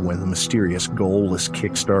see when the mysterious goalless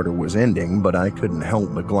Kickstarter was ending, but I couldn't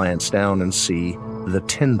help but glance down and see the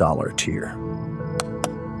 $10 tier.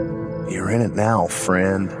 You're in it now,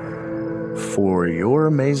 friend. For your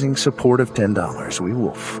amazing support of $10, we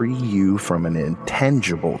will free you from an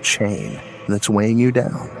intangible chain that's weighing you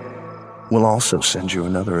down. We'll also send you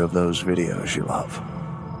another of those videos you love.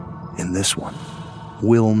 In this one,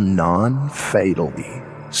 we'll non-fatally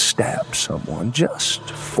stab someone just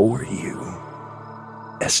for you.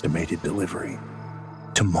 Estimated delivery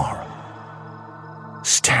tomorrow.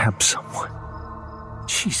 Stab someone.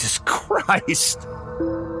 Jesus Christ.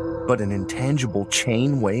 But an intangible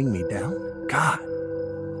chain weighing me down? God.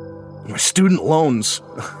 My student loans.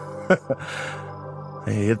 I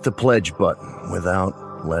hit the pledge button without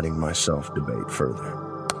letting myself debate further.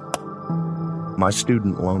 My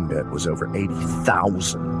student loan debt was over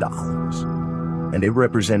 $80,000. And it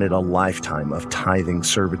represented a lifetime of tithing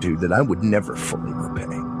servitude that I would never fully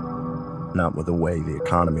repay. Not with the way the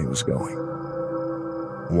economy was going.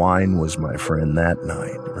 Wine was my friend that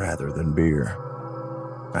night, rather than beer.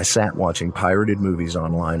 I sat watching pirated movies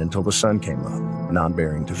online until the sun came up, not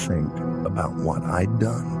bearing to think about what I'd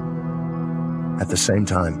done. At the same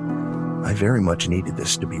time, I very much needed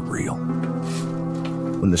this to be real.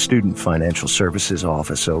 When the Student Financial Services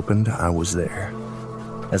office opened, I was there.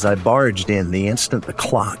 As I barged in, the instant the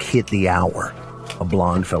clock hit the hour, a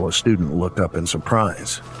blonde fellow student looked up in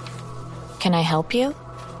surprise. Can I help you?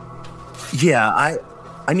 Yeah,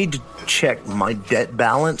 I need to check my debt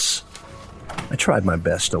balance. I tried my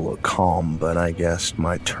best to look calm, but I guess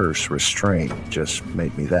my terse restraint just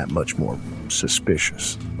made me that much more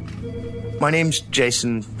suspicious. My name's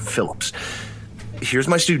Jason Phillips. Here's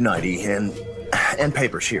my student ID and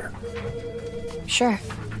papers here. Sure.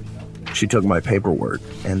 She took my paperwork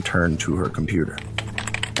and turned to her computer.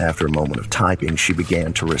 After a moment of typing, she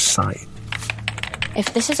began to recite.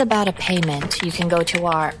 If this is about a payment, you can go to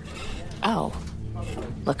our... Oh,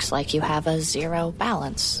 looks like you have a zero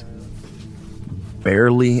balance.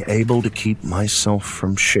 Barely able to keep myself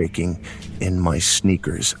from shaking in my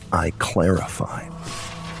sneakers, I clarified.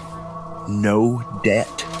 No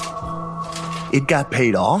debt. It got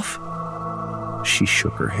paid off? She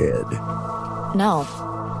shook her head.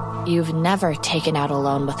 No, you've never taken out a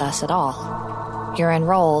loan with us at all. You're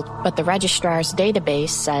enrolled, but the registrar's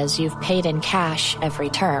database says you've paid in cash every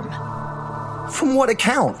term. From what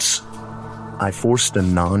accounts? I forced a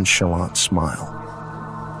nonchalant smile.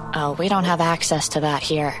 Oh, we don't have access to that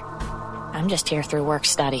here. I'm just here through work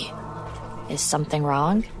study. Is something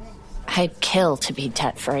wrong? I'd kill to be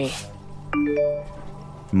debt-free.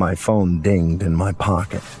 My phone dinged in my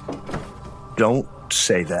pocket. Don't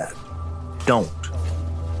say that. Don't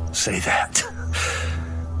say that.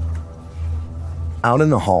 Out in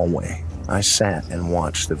the hallway, I sat and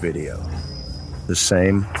watched the video. The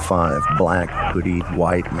same 5 black hoodied,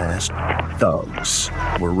 white masked thugs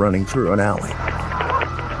were running through an alley.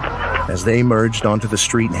 As they emerged onto the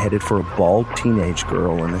street and headed for a bald teenage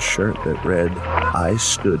girl in a shirt that read, "I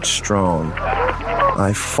stood strong.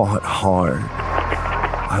 I fought hard.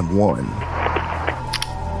 I won."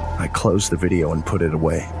 I closed the video and put it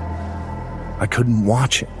away. I couldn't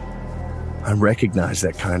watch it. I recognized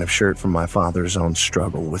that kind of shirt from my father's own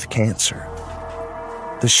struggle with cancer.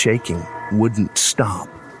 The shaking wouldn't stop,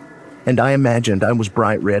 and I imagined I was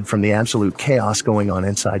bright red from the absolute chaos going on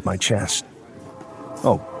inside my chest.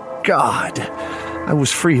 Oh, God! I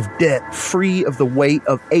was free of debt, free of the weight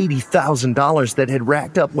of $80,000 that had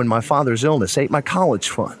racked up when my father's illness ate my college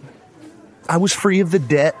fund. I was free of the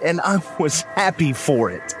debt, and I was happy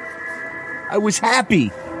for it. I was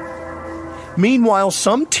happy. Meanwhile,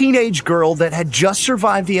 some teenage girl that had just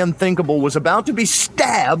survived the unthinkable was about to be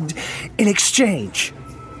stabbed in exchange.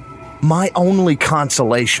 My only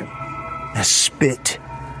consolation, as spit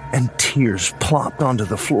and tears plopped onto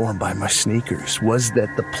the floor by my sneakers, was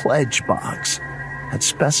that the pledge box had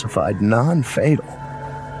specified non-fatal.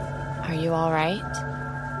 Are you all right?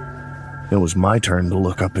 It was my turn to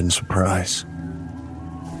look up in surprise.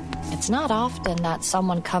 It's not often that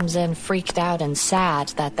someone comes in freaked out and sad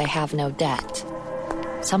that they have no debt.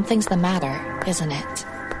 Something's the matter, isn't it?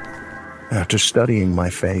 After studying my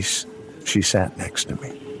face, she sat next to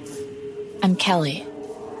me. I'm Kelly.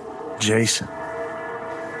 Jason.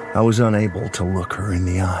 I was unable to look her in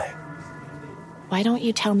the eye. Why don't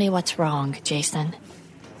you tell me what's wrong, Jason?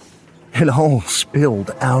 It all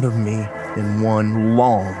spilled out of me in one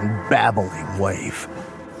long, babbling wave.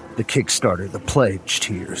 The Kickstarter, the pledge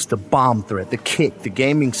tears, the bomb threat, the kick, the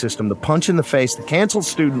gaming system, the punch in the face, the canceled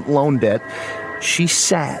student loan debt. She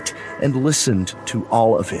sat and listened to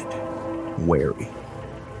all of it, wary.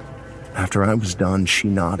 After I was done, she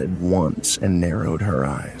nodded once and narrowed her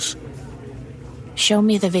eyes. Show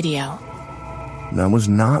me the video. That was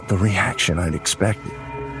not the reaction I'd expected.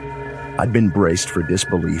 I'd been braced for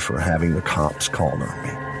disbelief for having the cops called on me.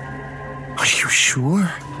 Are you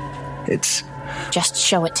sure? It's... Just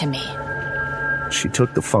show it to me. She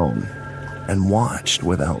took the phone and watched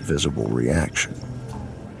without visible reaction.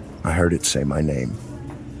 I heard it say my name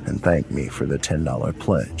and thank me for the $10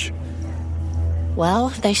 pledge. Well,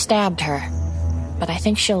 they stabbed her, but I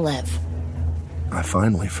think she'll live. I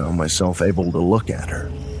finally found myself able to look at her,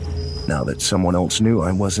 now that someone else knew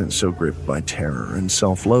I wasn't so gripped by terror and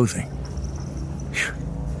self-loathing.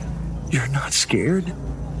 You're not scared?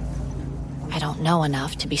 I don't know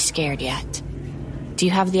enough to be scared yet. Do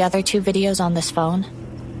you have the other 2 videos on this phone?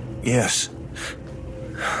 Yes.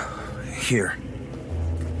 Here.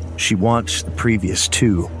 She watched the previous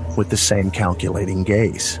 2 with the same calculating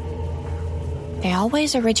gaze. They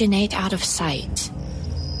always originate out of sight.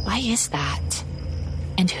 Why is that?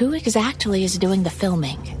 And who exactly is doing the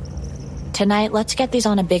filming? Tonight, let's get these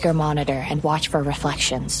on a bigger monitor and watch for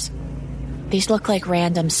reflections. These look like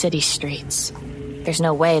random city streets. There's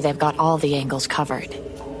no way they've got all the angles covered.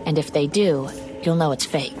 And if they do, you'll know it's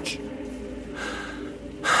fake.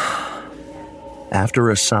 After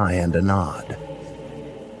a sigh and a nod,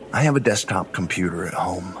 I have a desktop computer at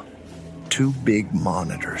home. 2 big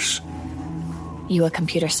monitors. You a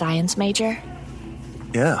computer science major?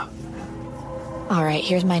 Yeah. All right,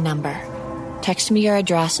 here's my number. Text me your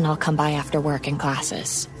address and I'll come by after work and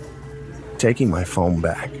classes. Taking my phone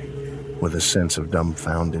back with a sense of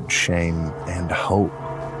dumbfounded shame and hope.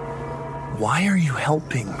 Why are you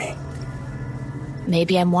helping me?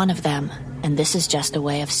 Maybe I'm one of them, and this is just a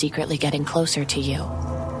way of secretly getting closer to you.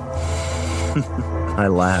 I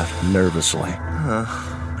laughed nervously.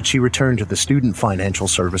 But she returned to the Student Financial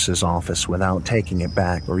Services office without taking it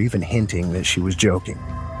back or even hinting that she was joking.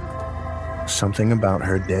 Something about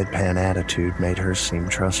her deadpan attitude made her seem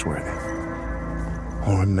trustworthy.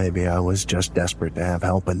 Or maybe I was just desperate to have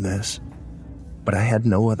help in this. But I had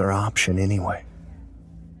no other option anyway.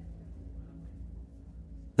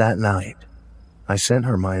 That night, I sent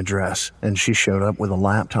her my address, and she showed up with a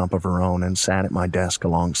laptop of her own and sat at my desk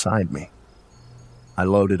alongside me. I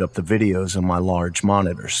loaded up the videos on my large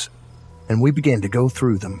monitors, and we began to go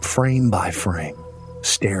through them frame by frame,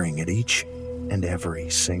 staring at each and every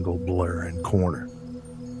single blur and corner.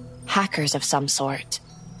 Hackers of some sort.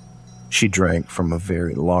 She drank from a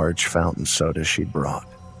very large fountain soda she'd brought.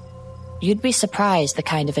 You'd be surprised the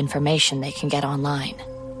kind of information they can get online.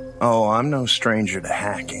 Oh, I'm no stranger to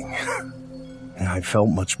hacking. And I felt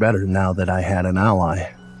much better now that I had an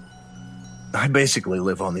ally. I basically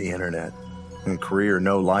live on the internet. And career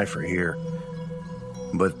no lifer here.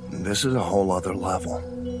 But this is a whole other level.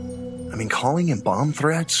 I mean, calling in bomb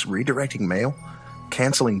threats, redirecting mail,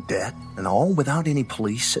 canceling debt, and all without any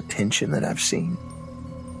police attention that I've seen.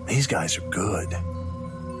 These guys are good.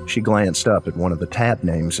 She glanced up at one of the tab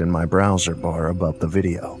names in my browser bar above the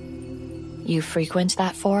video. You frequent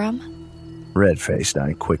that forum? Red-faced,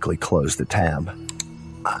 I quickly closed the tab.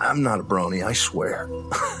 I'm not a brony, I swear.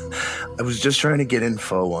 I was just trying to get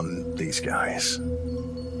info on these guys.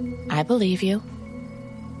 I believe you.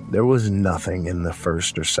 There was nothing in the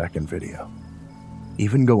first or second video.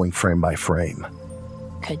 Even going frame by frame.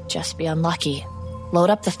 Could just be unlucky. Load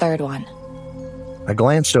up the third one. I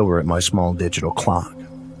glanced over at my small digital clock.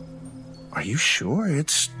 Are you sure?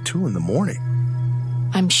 It's 2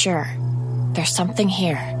 a.m. I'm sure. There's something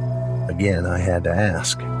here. Again, I had to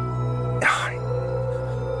ask.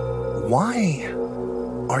 Why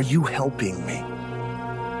are you helping me?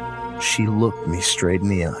 She looked me straight in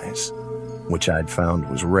the eyes, which I'd found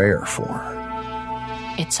was rare for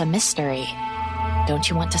her. It's a mystery. Don't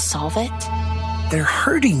you want to solve it? They're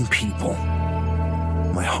hurting people.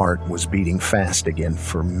 My heart was beating fast again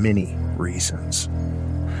for many reasons.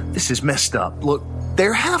 This is messed up. Look,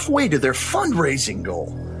 they're halfway to their fundraising goal.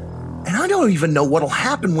 And I don't even know what'll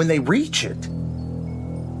happen when they reach it.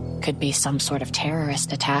 Could be some sort of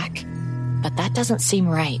terrorist attack. But that doesn't seem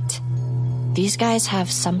right. These guys have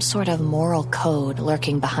some sort of moral code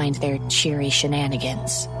lurking behind their cheery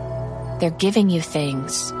shenanigans. They're giving you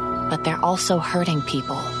things, but they're also hurting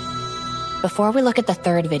people. Before we look at the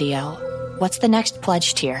third video, what's the next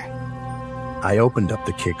pledge tier? I opened up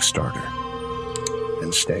the Kickstarter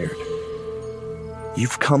and stared.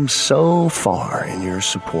 You've come so far in your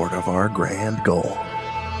support of our grand goal.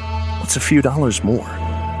 What's a few dollars more?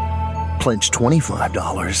 Pledge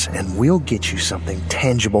 $25 and we'll get you something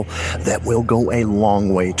tangible that will go a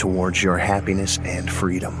long way towards your happiness and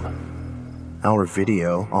freedom. Our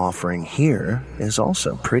video offering here is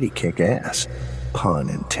also pretty kick-ass, pun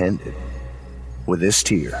intended. With this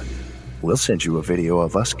tier, we'll send you a video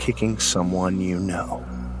of us kicking someone you know.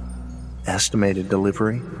 Estimated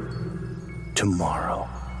delivery? Tomorrow.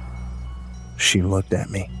 She looked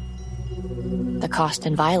at me. The cost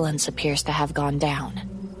in violence appears to have gone down.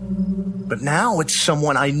 But now it's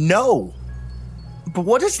someone I know. But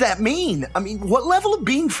what does that mean? I mean, what level of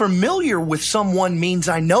being familiar with someone means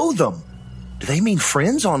I know them? Do they mean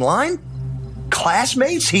friends online?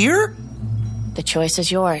 Classmates here? The choice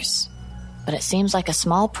is yours. But it seems like a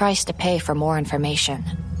small price to pay for more information.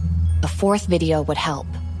 A fourth video would help,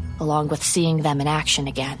 along with seeing them in action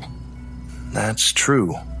again. That's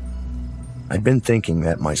true. I'd been thinking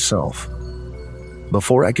that myself.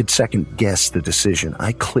 Before I could second-guess the decision,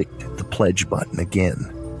 I clicked the pledge button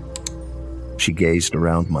again. She gazed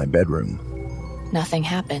around my bedroom. Nothing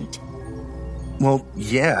happened. Well,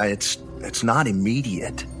 yeah, it's not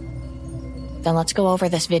immediate. Then let's go over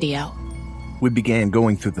this video. We began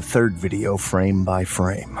going through the third video frame by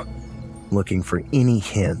frame, looking for any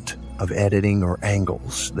hint of editing or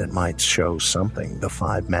angles that might show something the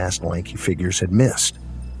 5 masked lanky figures had missed.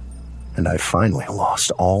 And I finally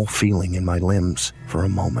lost all feeling in my limbs for a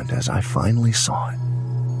moment as I finally saw it.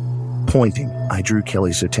 Pointing, I drew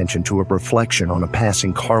Kelly's attention to a reflection on a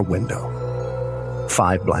passing car window.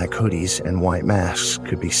 5 black hoodies and white masks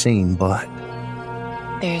could be seen, but...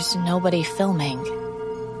 There's nobody filming.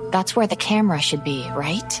 That's where the camera should be,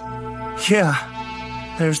 right?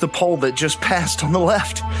 Yeah, there's the pole that just passed on the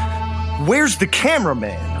left. Where's the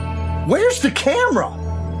cameraman? Where's the camera?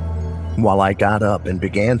 While I got up and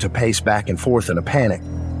began to pace back and forth in a panic,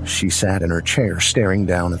 she sat in her chair staring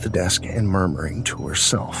down at the desk and murmuring to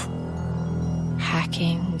herself.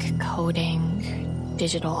 Hacking, coding,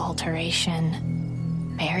 digital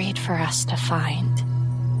alteration, buried for us to find.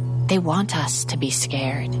 They want us to be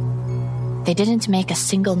scared. They didn't make a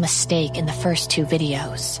single mistake in the first 2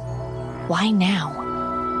 videos. Why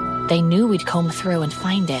now? They knew we'd comb through and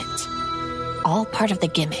find it. All part of the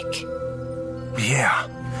gimmick. Yeah,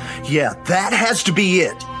 that has to be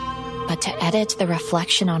it. But to edit the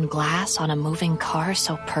reflection on glass on a moving car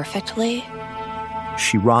so perfectly?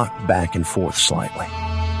 She rocked back and forth slightly.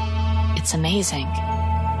 It's amazing.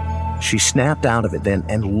 She snapped out of it then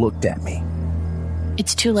and looked at me.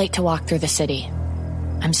 It's too late to walk through the city.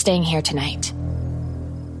 I'm staying here tonight.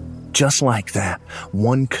 Just like that,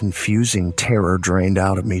 one confusing terror drained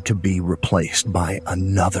out of me to be replaced by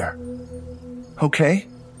another. Okay.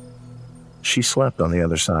 She slept on the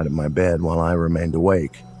other side of my bed while I remained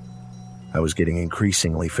awake. I was getting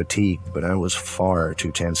increasingly fatigued, but I was far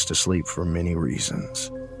too tense to sleep for many reasons.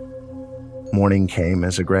 Morning came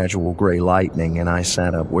as a gradual gray lightning, and I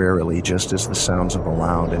sat up warily just as the sounds of a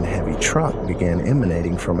loud and heavy truck began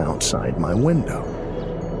emanating from outside my window.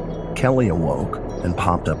 Kelly awoke and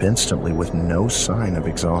popped up instantly with no sign of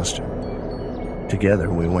exhaustion. Together,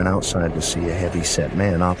 we went outside to see a heavy-set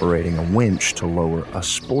man operating a winch to lower a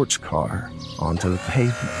sports car onto the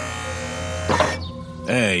pavement.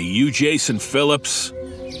 Hey, you Jason Phillips?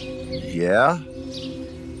 Yeah?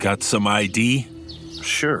 Got some ID?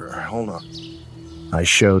 Sure, hold on. I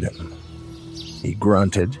showed him. He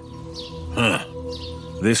grunted.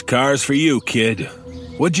 This car's for you, kid.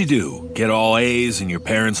 What'd you do? Get all A's and your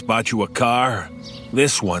parents bought you a car?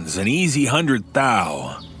 This one's an easy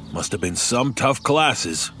 100,000. Must have been some tough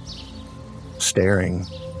classes. Staring,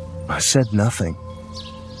 I said nothing.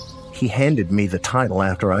 He handed me the title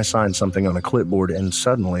after I signed something on a clipboard, and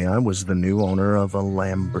suddenly I was the new owner of a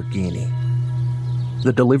Lamborghini.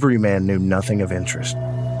 The delivery man knew nothing of interest,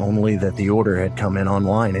 only that the order had come in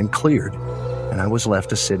online and cleared, and I was left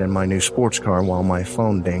to sit in my new sports car while my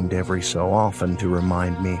phone dinged every so often to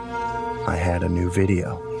remind me I had a new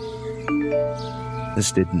video.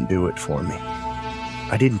 This didn't do it for me.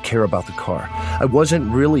 I didn't care about the car. I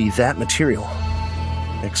wasn't really that material.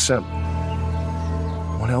 Except,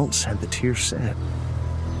 what else had the tear said?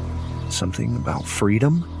 Something about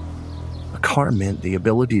freedom? A car meant the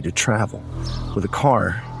ability to travel. With a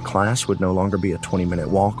car, class would no longer be a 20-minute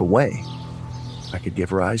walk away. I could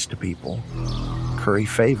give rise to people, curry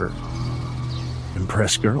favor,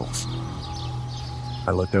 impress girls.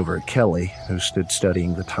 I looked over at Kelly, who stood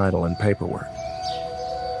studying the title and paperwork.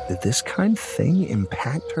 Did this kind of thing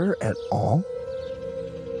impact her at all?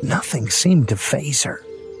 Nothing seemed to faze her.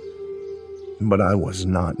 But I was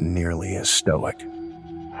not nearly as stoic.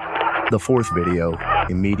 The fourth video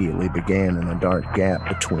immediately began in a dark gap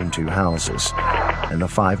between 2 houses, and the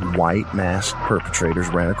 5 white masked perpetrators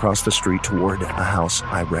ran across the street toward a house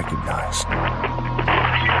I recognized.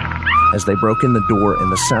 As they broke in the door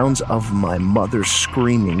and the sounds of my mother's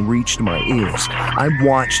screaming reached my ears, I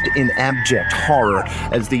watched in abject horror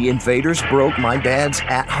as the invaders broke my dad's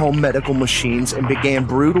at-home medical machines and began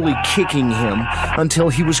brutally kicking him until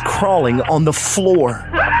he was crawling on the floor.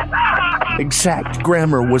 Exact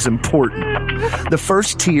grammar was important. The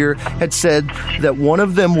first tier had said that one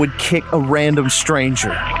of them would kick a random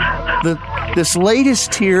stranger. This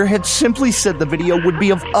latest tier had simply said the video would be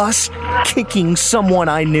of us kicking someone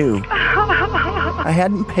I knew. I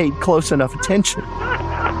hadn't paid close enough attention.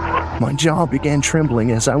 My jaw began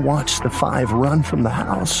trembling as I watched the 5 run from the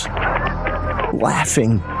house,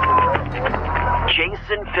 laughing.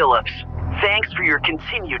 Jason Phillips, thanks for your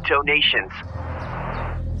continued donations.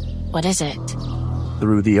 What is it?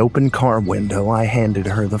 Through the open car window, I handed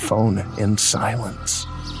her the phone in silence.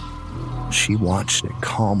 She watched it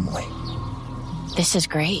calmly. This is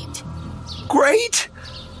great. Great?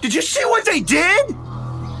 Did you see what they did?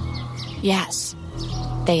 Yes.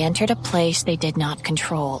 They entered a place they did not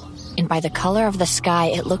control, and by the color of the sky,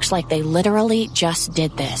 it looks like they literally just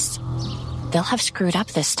did this. They'll have screwed up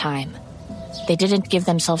this time. They didn't give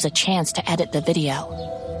themselves a chance to edit the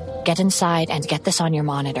video. Get inside and get this on your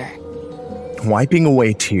monitor. Wiping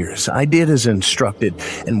away tears, I did as instructed,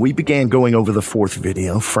 and we began going over the 4th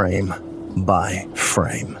video frame by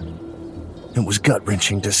frame. It was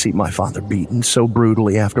gut-wrenching to see my father beaten so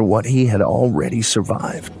brutally after what he had already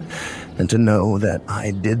survived, And to know that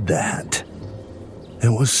I did that, it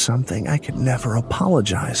was something I could never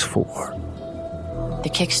apologize for. The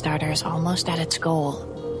Kickstarter is almost at its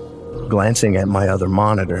goal. Glancing at my other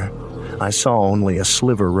monitor, I saw only a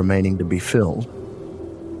sliver remaining to be filled.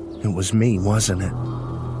 It was me, wasn't it?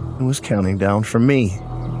 It was counting down for me.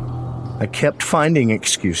 I kept finding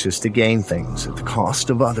excuses to gain things at the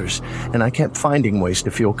cost of others, and I kept finding ways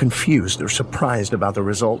to feel confused or surprised about the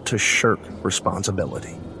result to shirk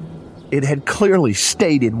responsibility. It had clearly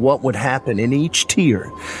stated what would happen in each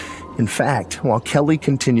tier. In fact, while Kelly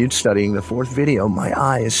continued studying the fourth video, my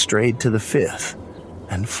eyes strayed to the fifth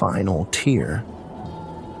and final tier.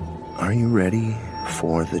 Are you ready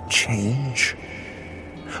for the change?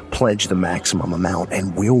 Pledge the maximum amount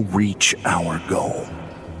and we'll reach our goal.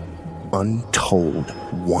 Untold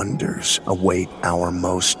wonders await our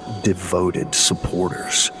most devoted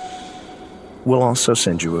supporters. We'll also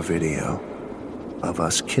send you a video of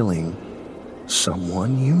us killing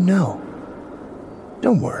someone you know.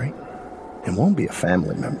 Don't worry, it won't be a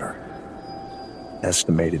family member.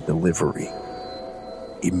 Estimated delivery,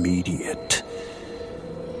 immediate.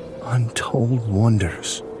 Untold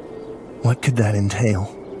wonders. What could that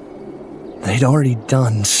entail? They'd already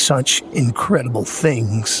done such incredible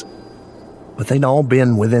things, but they'd all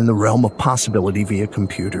been within the realm of possibility via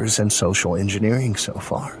computers and social engineering so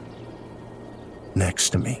far.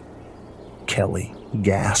 Next to me, Kelly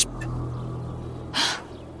gasped.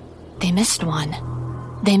 They missed one.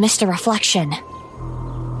 They missed a reflection.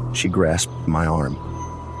 She grasped my arm,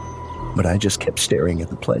 but I just kept staring at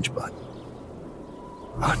the pledge button.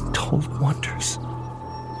 Untold wonders.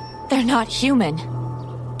 They're not human.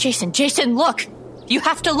 Jason, look! You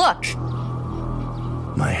have to look!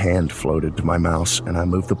 My hand floated to my mouse, and I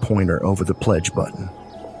moved the pointer over the pledge button.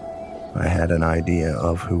 I had an idea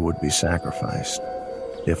of who would be sacrificed,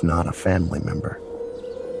 if not a family member.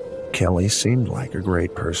 Kelly seemed like a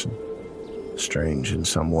great person. Strange in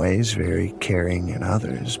some ways, very caring in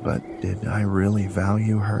others, but did I really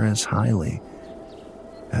value her as highly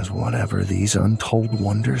as whatever these untold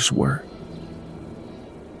wonders were?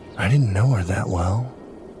 I didn't know her that well.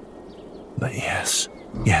 But yes,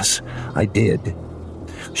 I did.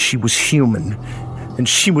 She was human, and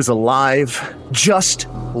she was alive, just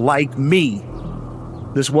like me.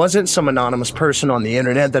 This wasn't some anonymous person on the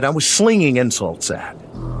internet that I was slinging insults at.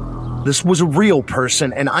 This was a real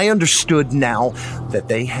person, and I understood now that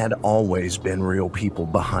they had always been real people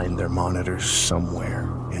behind their monitors somewhere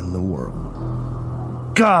in the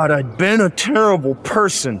world. God, I'd been a terrible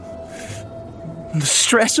person. The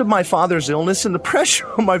stress of my father's illness and the pressure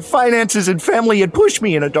of my finances and family had pushed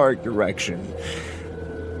me in a dark direction.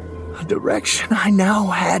 A direction I now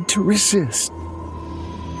had to resist.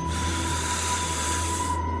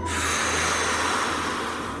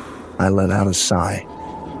 I let out a sigh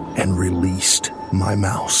and released my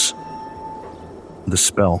mouse. The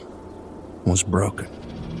spell was broken.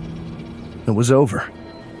 It was over.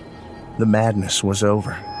 The madness was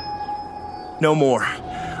over. No more.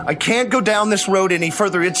 I can't go down this road any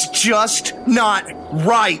further. It's just not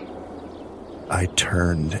right. I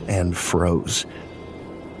turned and froze.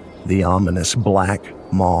 The ominous black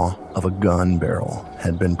maw of a gun barrel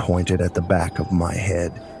had been pointed at the back of my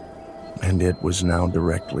head, and it was now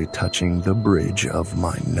directly touching the bridge of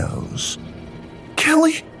my nose.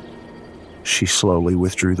 Kelly! She slowly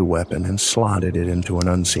withdrew the weapon and slotted it into an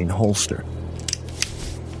unseen holster.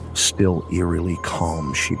 Still eerily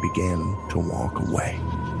calm, she began to walk away.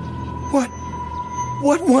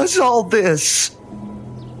 What was all this?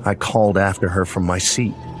 I called after her from my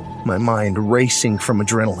seat, my mind racing from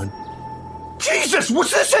adrenaline. Jesus,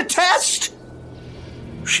 was this a test?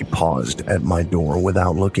 She paused at my door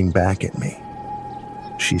without looking back at me.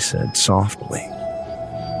 She said softly,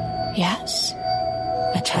 Yes,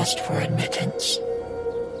 a test for admittance,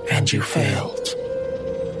 and you failed.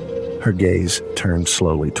 Her gaze turned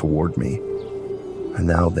slowly toward me, and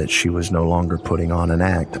now that she was no longer putting on an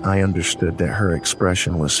act, I understood that her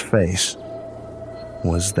expressionless face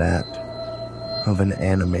was that of an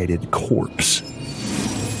animated corpse.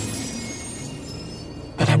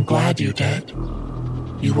 But I'm glad you did.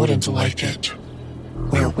 You wouldn't like it,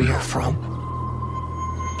 where we're from.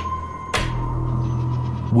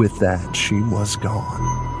 With that, she was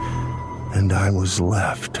gone, and I was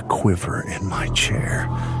left to quiver in my chair,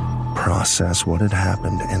 process what had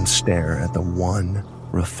happened, and stare at the one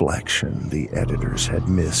reflection the editors had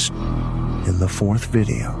missed in the fourth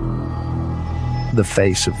video. The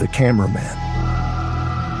face of the cameraman.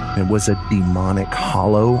 It was a demonic,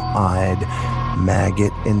 hollow-eyed,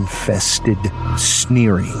 maggot-infested,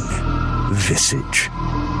 sneering visage.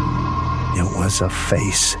 It was a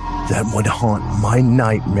face that would haunt my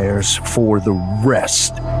nightmares for the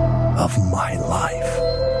rest of my life.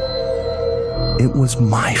 It was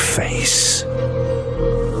my face.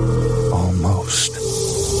 Almost.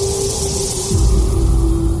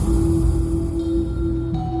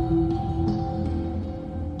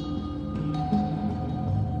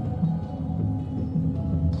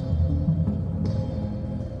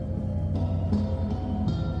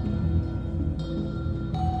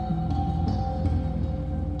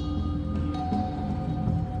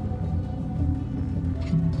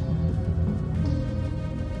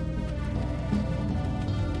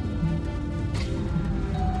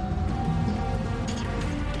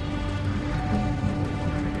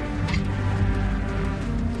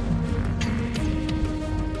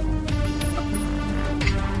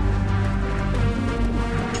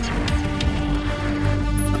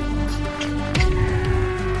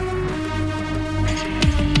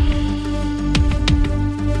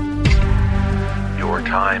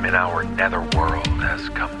 Time in our netherworld has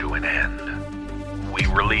come to an end. We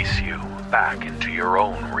release you back into your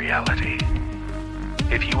own reality.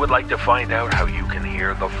 If you would like to find out how you can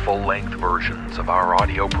hear the full-length versions of our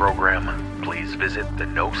audio program, please visit the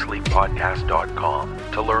NoSleepPodcast.com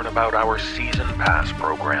to learn about our Season Pass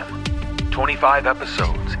program. 25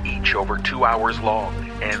 episodes, each over 2 hours long,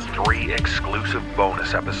 and 3 exclusive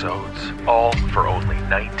bonus episodes, all for only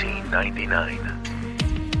 $19.99.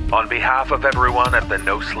 On behalf of everyone at the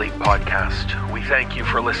No Sleep Podcast, we thank you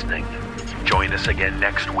for listening. Join us again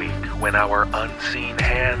next week when our unseen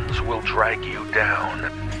hands will drag you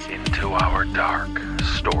down into our dark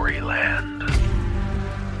storyland.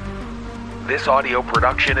 This audio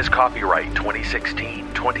production is copyright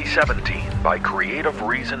 2016-2017 by Creative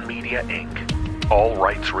Reason Media, Inc. All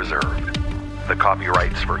rights reserved. The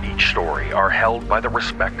copyrights for each story are held by the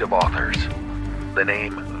respective authors. The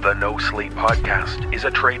name The No Sleep Podcast is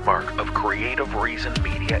a trademark of Creative Reason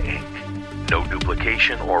Media, Inc. No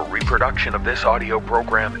duplication or reproduction of this audio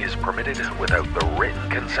program is permitted without the written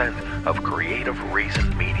consent of Creative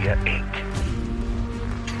Reason Media, Inc.